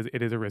you said,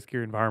 it is a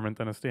riskier environment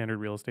than a standard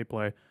real estate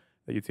play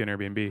that you'd see on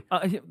Airbnb.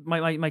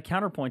 My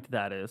counterpoint to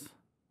that is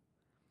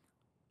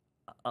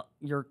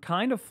you're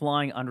kind of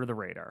flying under the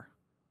radar.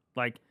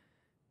 Like,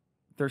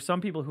 there's some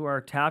people who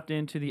are tapped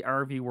into the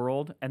RV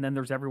world, and then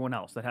there's everyone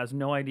else that has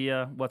no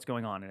idea what's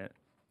going on in it.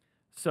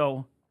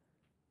 So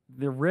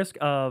the risk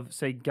of,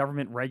 say,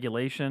 government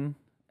regulation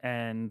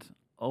and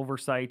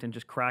oversight and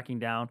just cracking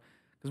down,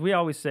 because we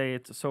always say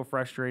it's so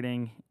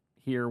frustrating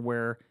here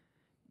where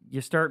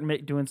you start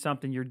doing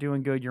something, you're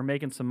doing good, you're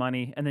making some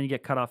money, and then you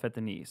get cut off at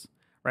the knees,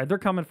 right? They're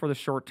coming for the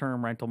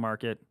short-term rental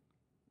market,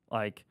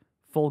 like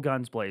full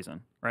guns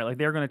blazing, right? Like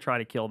they're going to try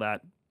to kill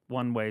that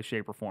one way,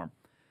 shape, or form.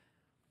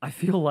 I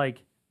feel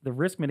like the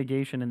risk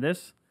mitigation in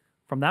this,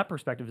 from that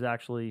perspective, is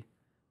actually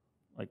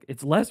like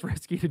it's less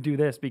risky to do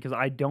this because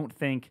I don't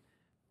think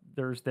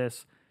there's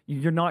this.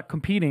 You're not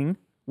competing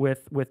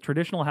with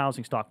traditional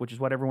housing stock, which is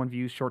what everyone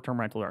views short-term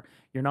rental are.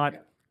 You're not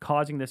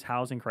causing this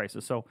housing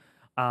crisis. So,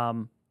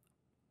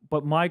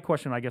 but my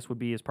question, I guess, would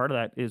be as part of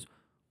that is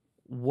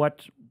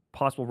what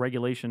possible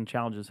regulation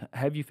challenges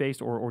have you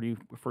faced or do you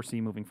foresee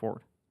moving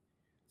forward?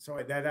 So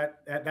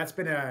that's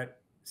been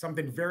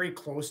something very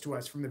close to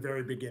us from the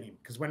very beginning.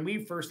 Because when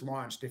we first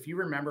launched, if you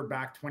remember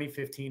back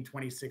 2015,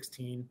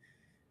 2016,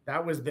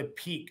 that was the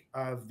peak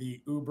of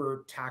the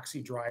Uber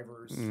taxi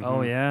drivers. Mm-hmm.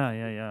 Oh,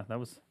 yeah. That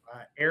was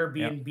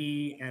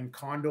Airbnb and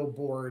condo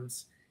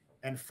boards.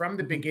 And from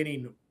the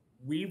beginning,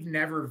 we've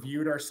never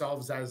viewed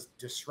ourselves as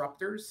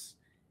disruptors.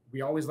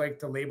 We always like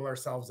to label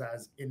ourselves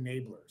as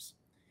enablers.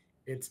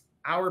 It's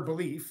our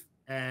belief,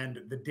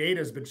 and the data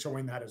has been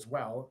showing that as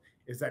well,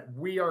 is that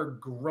we are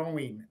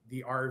growing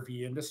the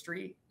RV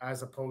industry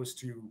as opposed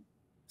to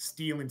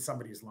stealing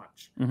somebody's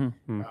lunch.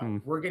 Mm-hmm.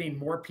 We're getting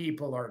more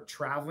people are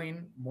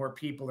traveling, more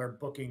people are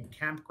booking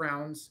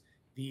campgrounds.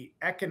 The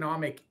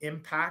economic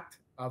impact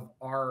of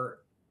our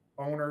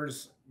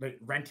owners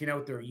renting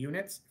out their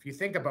units. If you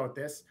think about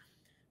this,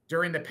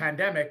 during the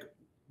pandemic,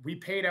 we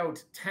paid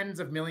out tens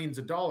of millions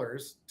of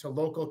dollars to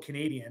local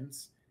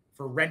Canadians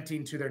for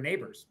renting to their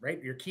neighbors,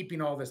 right? You're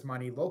keeping all this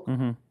money local.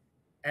 Mm-hmm.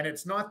 And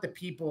it's not the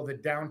people, the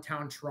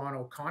downtown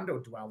Toronto condo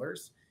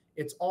dwellers.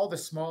 It's all the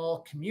small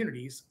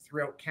communities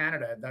throughout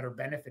Canada that are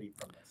benefiting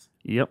from this.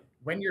 Yep.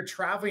 When you're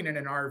traveling in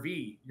an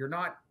RV, you're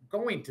not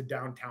going to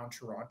downtown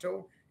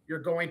Toronto. You're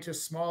going to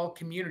small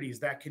communities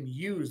that can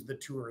use the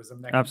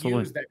tourism, that can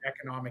use that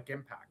economic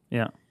impact.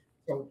 Yeah.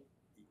 So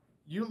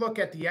you look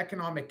at the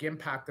economic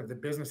impact of the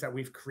business that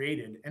we've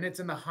created, and it's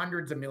in the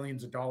hundreds of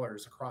millions of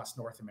dollars across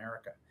North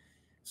America.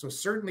 So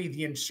certainly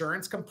the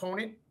insurance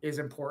component is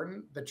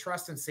important. The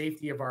trust and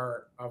safety of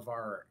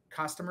our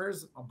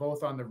customers,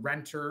 both on the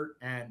renter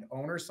and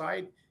owner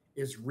side,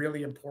 is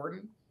really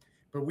important.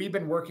 But we've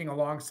been working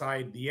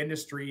alongside the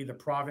industry, the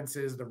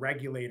provinces, the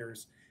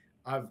regulators,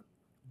 of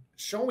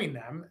showing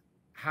them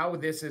how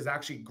this is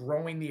actually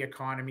growing the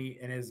economy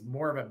and is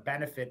more of a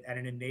benefit and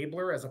an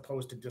enabler as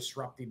opposed to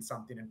disrupting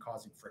something and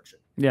causing friction.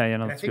 No,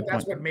 and I think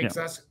that's what makes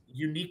us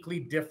uniquely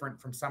different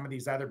from some of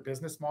these other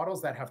business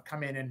models that have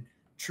come in and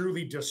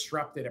truly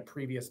disrupted a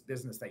previous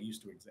business that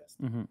used to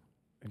exist. Mm-hmm.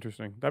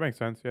 Interesting. That makes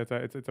sense. Yeah,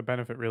 it's a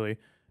benefit really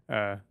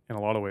in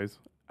a lot of ways.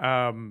 Do you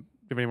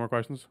have any more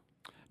questions?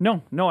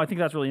 No. I think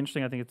that's really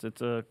interesting. I think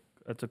it's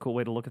a cool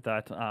way to look at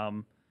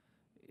that.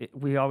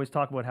 We always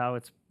talk about how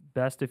it's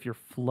best if you're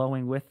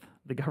flowing with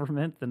the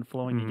government than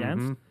flowing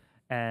against,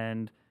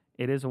 and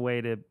it is a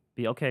way to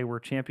be okay. We're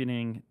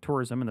championing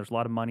tourism, and there's a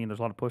lot of money and there's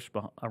a lot of push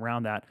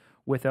around that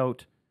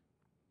without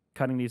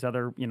cutting these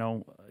other,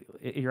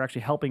 you're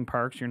actually helping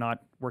parks. You're not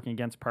working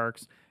against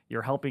parks.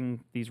 You're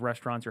helping these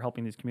restaurants. You're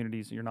helping these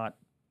communities. You're not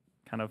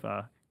kind of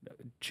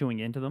chewing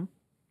into them.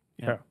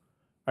 Yeah.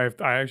 I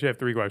actually have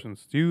 3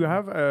 questions. Do you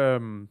have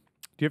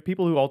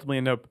people who ultimately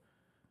end up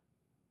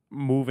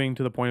moving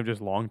to the point of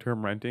just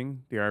long-term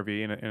renting the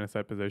RV in a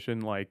set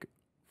position, like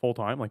full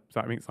time, like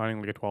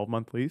signing like a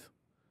 12-month lease?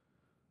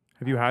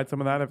 Have you had some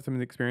of that? Have some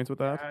experience with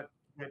that?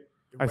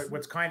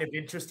 What's kind of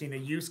interesting, a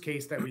use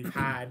case that we've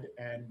had,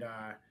 and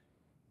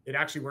it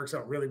actually works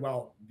out really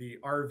well. The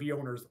RV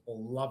owners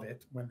love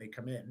it when they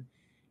come in,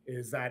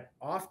 is that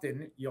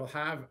often you'll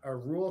have a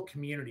rural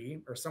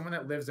community or someone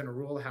that lives in a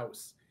rural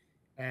house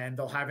and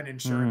they'll have an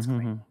insurance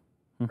claim,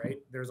 right?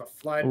 There's a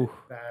flood,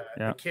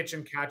 the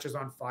kitchen catches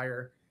on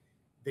fire.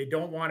 They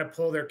don't want to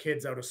pull their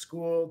kids out of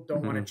school,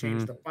 don't want to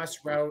change the bus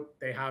route.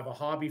 They have a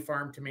hobby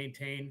farm to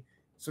maintain.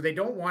 So they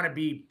don't want to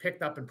be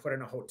picked up and put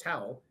in a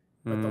hotel,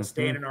 but they'll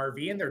stay in an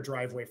RV in their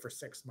driveway for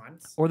 6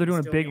 months. Or they're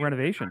doing a big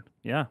renovation.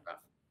 Yeah.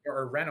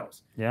 Or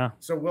renos. Yeah.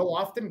 So we'll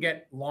often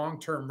get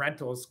long-term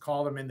rentals,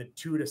 call them in the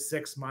 2 to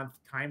 6 month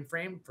time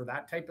frame for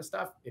that type of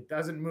stuff. It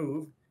doesn't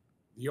move.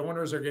 The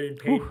owners are getting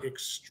paid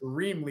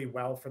extremely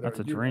well for their That's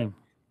a dream.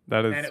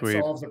 That is and sweet.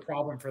 It solves a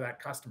problem for that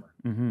customer.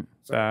 So,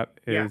 that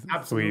is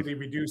absolutely. Sweet.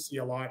 We do see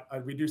a lot.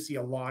 We do see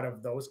a lot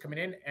of those coming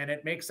in, and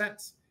it makes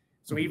sense.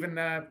 So even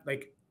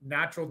like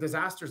natural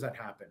disasters that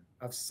happen,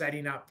 of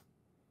setting up,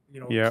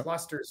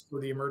 clusters for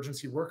the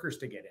emergency workers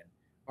to get in.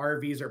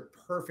 RVs are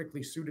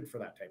perfectly suited for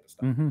that type of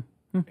stuff.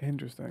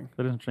 Interesting.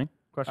 That is interesting.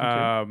 Question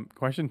 2.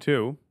 Question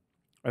 2: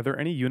 Are there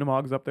any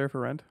Unimogs up there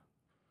for rent?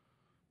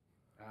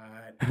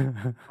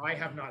 I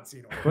have not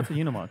seen one. What's a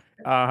Unimog?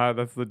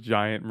 That's the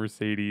giant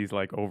Mercedes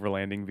like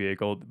overlanding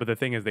vehicle. But the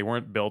thing is, they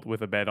weren't built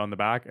with a bed on the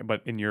back.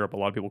 But in Europe, a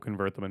lot of people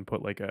convert them and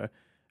put like a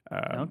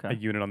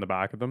unit on the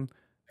back of them.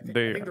 I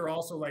think they're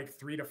also like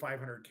 300 to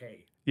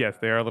 500K. Yes,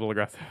 they are a little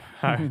aggressive.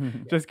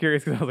 Just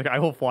curious because I was like, I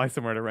will fly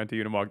somewhere to rent a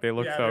Unimog. They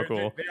look so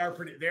cool. They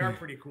are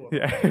pretty cool.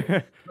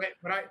 Yeah.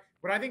 But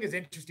what I think is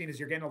interesting is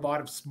you're getting a lot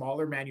of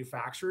smaller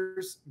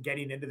manufacturers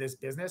getting into this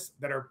business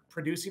that are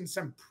producing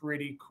some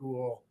pretty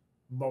cool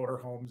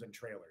motorhomes and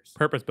trailers.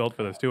 Purpose built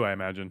for this too, I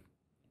imagine.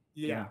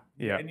 Yeah.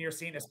 Yeah. And you're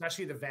seeing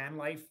especially the van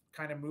life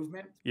kind of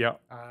movement. Yeah.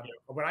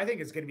 What I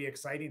think is going to be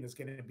exciting is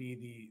going to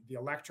be the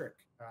electric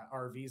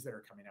RVs that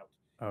are coming out.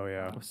 Oh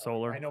yeah.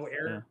 Solar. I know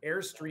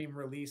Airstream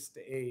released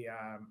a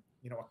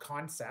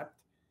concept,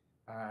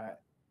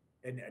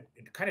 and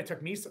it kind of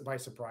took me by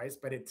surprise,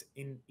 but it's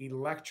an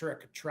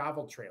electric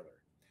travel trailer.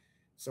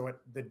 So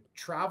the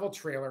travel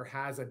trailer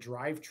has a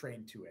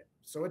drivetrain to it.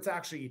 So it's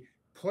actually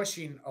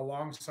pushing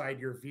alongside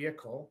your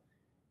vehicle.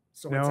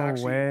 So it's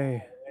actually,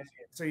 way.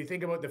 So you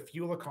think about the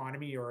fuel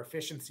economy or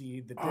efficiency,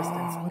 the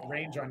distance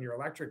range on your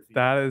electric vehicle.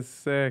 That is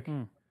sick.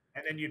 And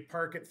then you'd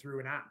park it through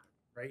an app,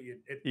 right?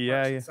 It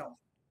parks itself.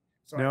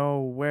 So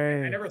no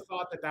way. I never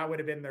thought that would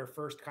have been their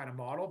first kind of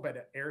model,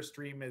 but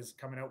Airstream is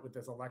coming out with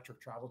this electric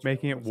travel trailer.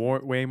 Making it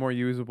way more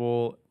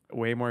usable,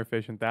 way more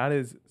efficient. That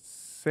is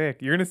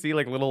sick. You're gonna see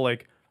like little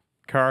like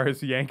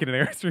cars yanking an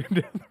Airstream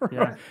down the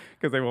road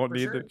because they won't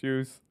need the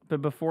juice.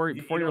 But before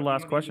your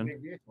last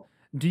question,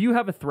 do you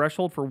have a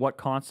threshold for what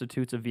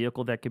constitutes a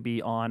vehicle that could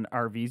be on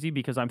RVezy?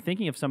 Because I'm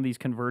thinking of some of these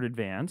converted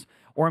vans,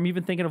 or I'm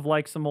even thinking of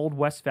like some old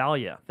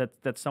Westphalia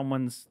that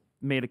someone's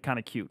made it kind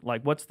of cute.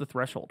 Like, what's the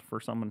threshold for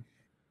someone?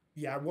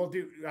 Yeah, we'll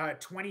do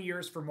 20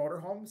 years for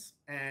motorhomes,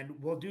 and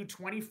we'll do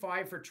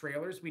 25 for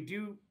trailers.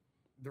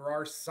 There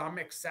are some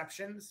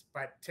exceptions,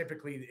 but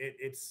typically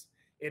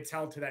it's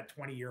held to that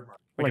 20-year mark.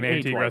 Like an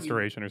antique age-wise.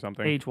 restoration or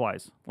something.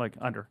 Age-wise, like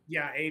under.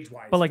 Yeah,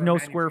 age-wise. But like no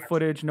square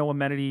footage, no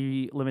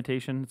amenity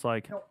limitation. It's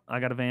like, I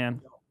got a van.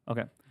 No.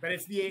 Okay. But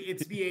it's the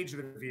age of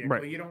the vehicle.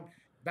 Right. You don't,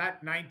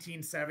 that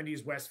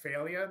 1970s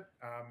Westphalia,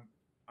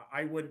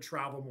 I wouldn't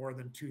travel more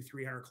than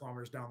 200-300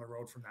 kilometers down the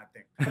road from that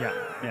thing.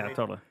 Yeah,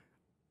 totally.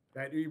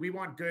 That we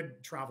want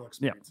good travel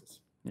experiences.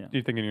 Yeah. Do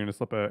you think you're going to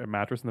slip a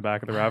mattress in the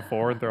back of the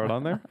RAV4 and throw it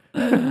on there?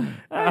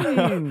 I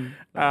mean,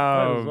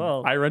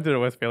 I rented a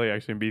Westphalia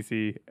actually in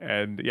BC,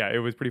 and yeah, it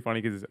was pretty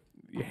funny because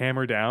you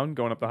hammer down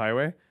going up the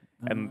highway,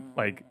 and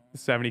like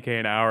 70k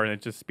an hour, and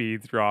it just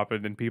speeds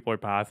dropping, and people are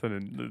passing,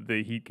 and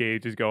the heat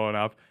gauge is going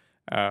up.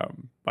 But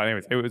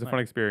anyways, it was a fun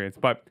experience.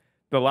 But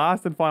the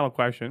last and final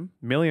question,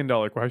 $1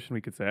 million question,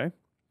 we could say,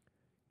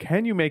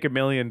 can you make $1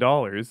 million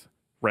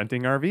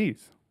renting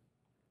RVs?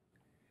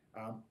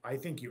 I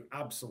think you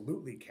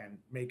absolutely can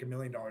make $1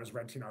 million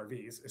renting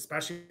RVs,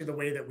 especially the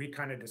way that we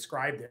kind of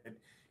described it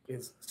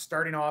is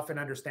starting off and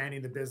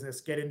understanding the business,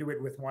 get into it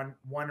with one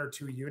or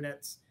two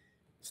units,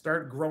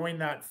 start growing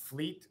that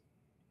fleet,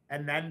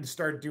 and then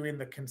start doing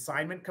the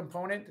consignment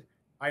component.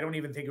 I don't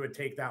even think it would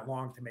take that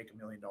long to make $1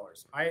 million.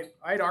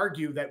 I'd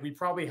argue that we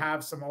probably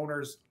have some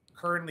owners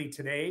currently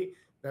today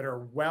that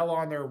are well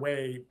on their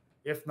way,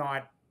 if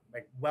not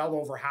like well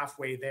over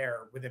halfway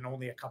there within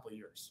only a couple of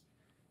years.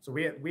 So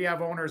we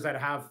have owners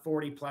that have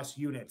 40 plus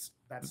units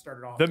that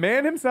started off. The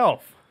man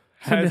himself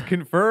has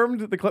confirmed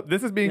the clip.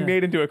 This is being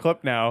made into a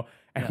clip now,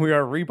 and we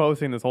are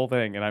reposting this whole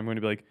thing. And I'm going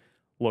to be like,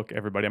 look,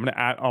 everybody, I'm going to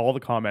add all the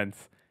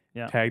comments,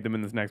 tag them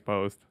in this next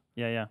post.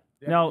 Yeah.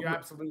 No, you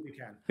absolutely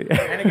can.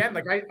 And again,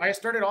 like I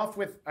started off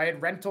with, I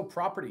had rental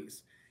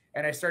properties,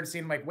 and I started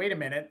seeing like, wait a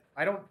minute,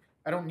 I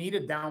don't need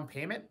a down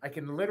payment. I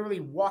can literally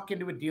walk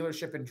into a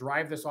dealership and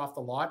drive this off the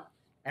lot,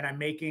 and I'm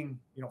making,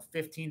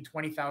 15,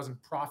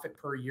 20,000 profit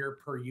per year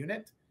per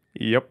unit.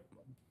 Yep.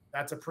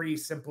 That's a pretty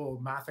simple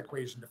math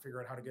equation to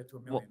figure out how to get to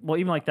 $1 million. Well,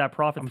 even like that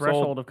profit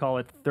threshold of call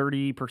it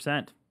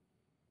 30%,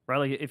 right?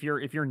 Like if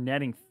you're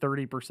netting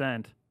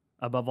 30%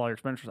 above all your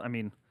expenditures, I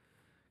mean,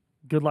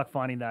 good luck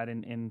finding that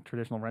in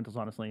traditional rentals,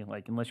 honestly,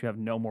 like unless you have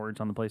no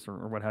mortgage on the place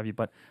or what have you.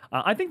 But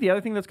I think the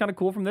other thing that's kind of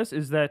cool from this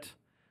is that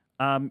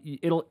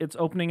it's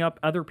opening up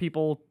other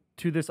people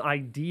to this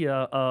idea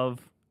of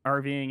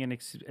RVing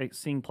and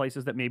seeing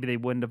places that maybe they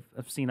wouldn't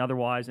have seen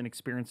otherwise, and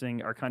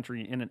experiencing our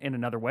country in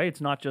another way. It's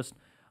not just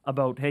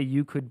about, hey,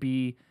 you could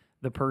be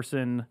the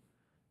person,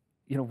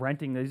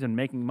 renting these and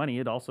making money.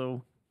 It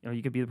also,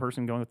 you could be the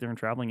person going out there and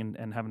traveling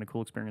and having a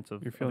cool experience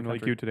of. You're feeling really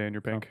cute today in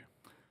your pink.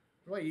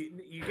 Well,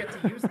 you get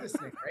to use this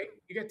thing, right?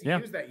 You get to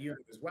use that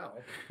unit as well.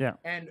 Yeah.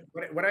 And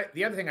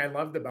the other thing I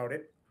loved about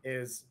it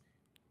is,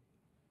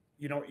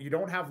 you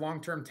don't have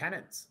long-term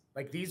tenants.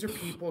 Like these are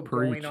people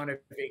going on a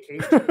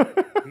vacation.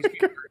 These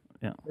people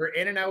they're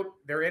in and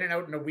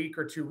out in a week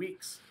or 2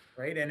 weeks,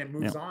 right? And it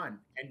moves on.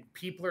 And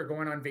people are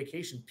going on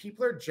vacation.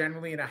 People are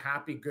generally in a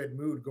happy, good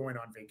mood going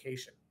on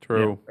vacation.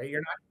 True. Right?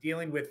 You're not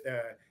dealing with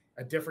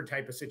a different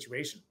type of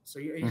situation. So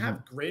you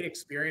have great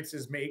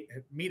experiences,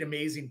 meet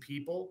amazing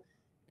people,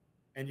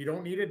 and you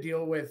don't need to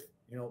deal with,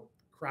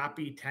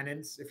 crappy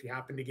tenants if you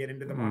happen to get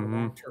into them on a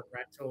long-term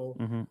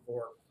rental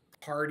or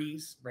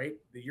parties, right?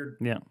 That you're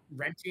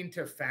renting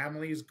to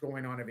families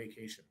going on a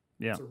vacation.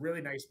 Yeah. It's a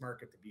really nice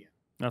market to be in.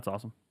 That's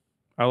awesome.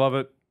 I love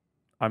it.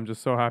 I'm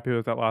just so happy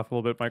with that last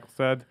little bit Michael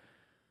said.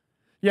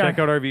 Yeah. Check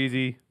out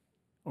RVezy.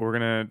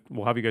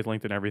 We'll have you guys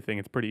linked in everything.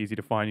 It's pretty easy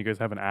to find. You guys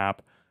have an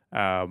app.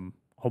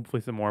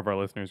 Hopefully some more of our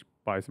listeners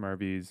buy some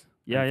RVs.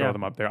 Yeah, throw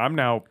them up there. I'm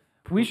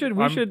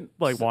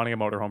like wanting a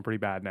motorhome pretty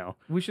bad now.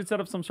 We should set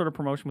up some sort of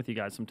promotion with you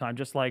guys sometime,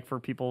 just like for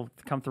people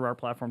to come through our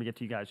platform to get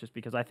to you guys, just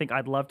because I think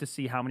I'd love to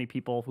see how many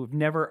people who've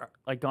never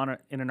like gone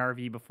in an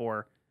RV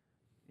before,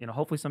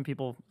 hopefully some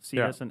people see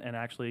this and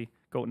actually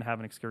go out and have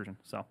an excursion.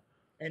 So.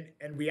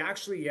 And we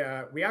actually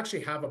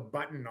have a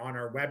button on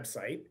our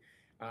website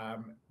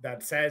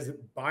that says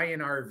buy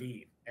an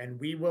RV, and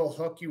we will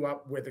hook you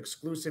up with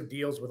exclusive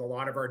deals with a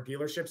lot of our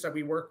dealerships that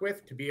we work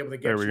with to be able to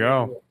get you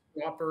a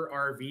proper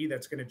RV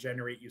that's going to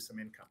generate you some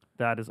income.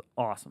 That is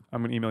awesome.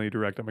 I'm going to email you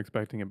direct. I'm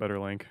expecting a better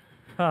link.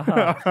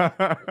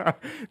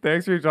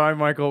 Thanks for your time,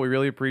 Michael. We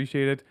really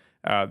appreciate it.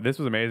 This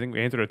was amazing.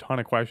 We answered a ton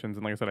of questions,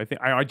 and like I said,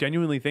 I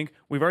genuinely think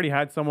we've already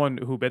had someone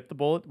who bit the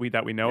bullet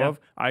that we know of.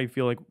 I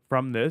feel like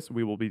from this,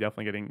 you'll be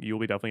definitely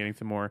getting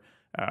some more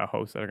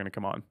hosts that are going to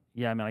come on.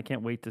 Yeah, man, I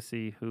can't wait to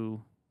see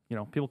who.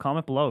 People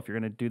comment below if you're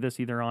going to do this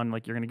either on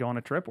like you're going to go on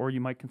a trip or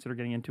you might consider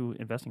getting into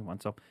investing in one.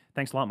 So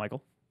thanks a lot,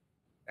 Michael.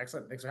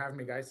 Excellent. Thanks for having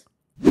me, guys.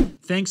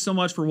 Thanks so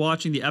much for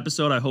watching the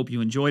episode. I hope you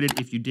enjoyed it.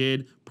 If you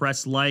did,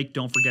 press like.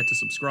 Don't forget to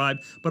subscribe.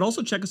 But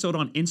also check us out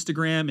on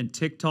Instagram and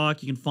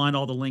TikTok. You can find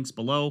all the links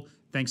below.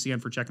 Thanks again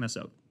for checking us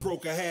out.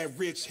 Broke, I had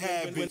rich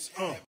habits.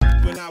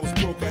 When I was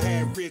broke, I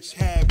had rich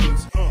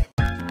habits.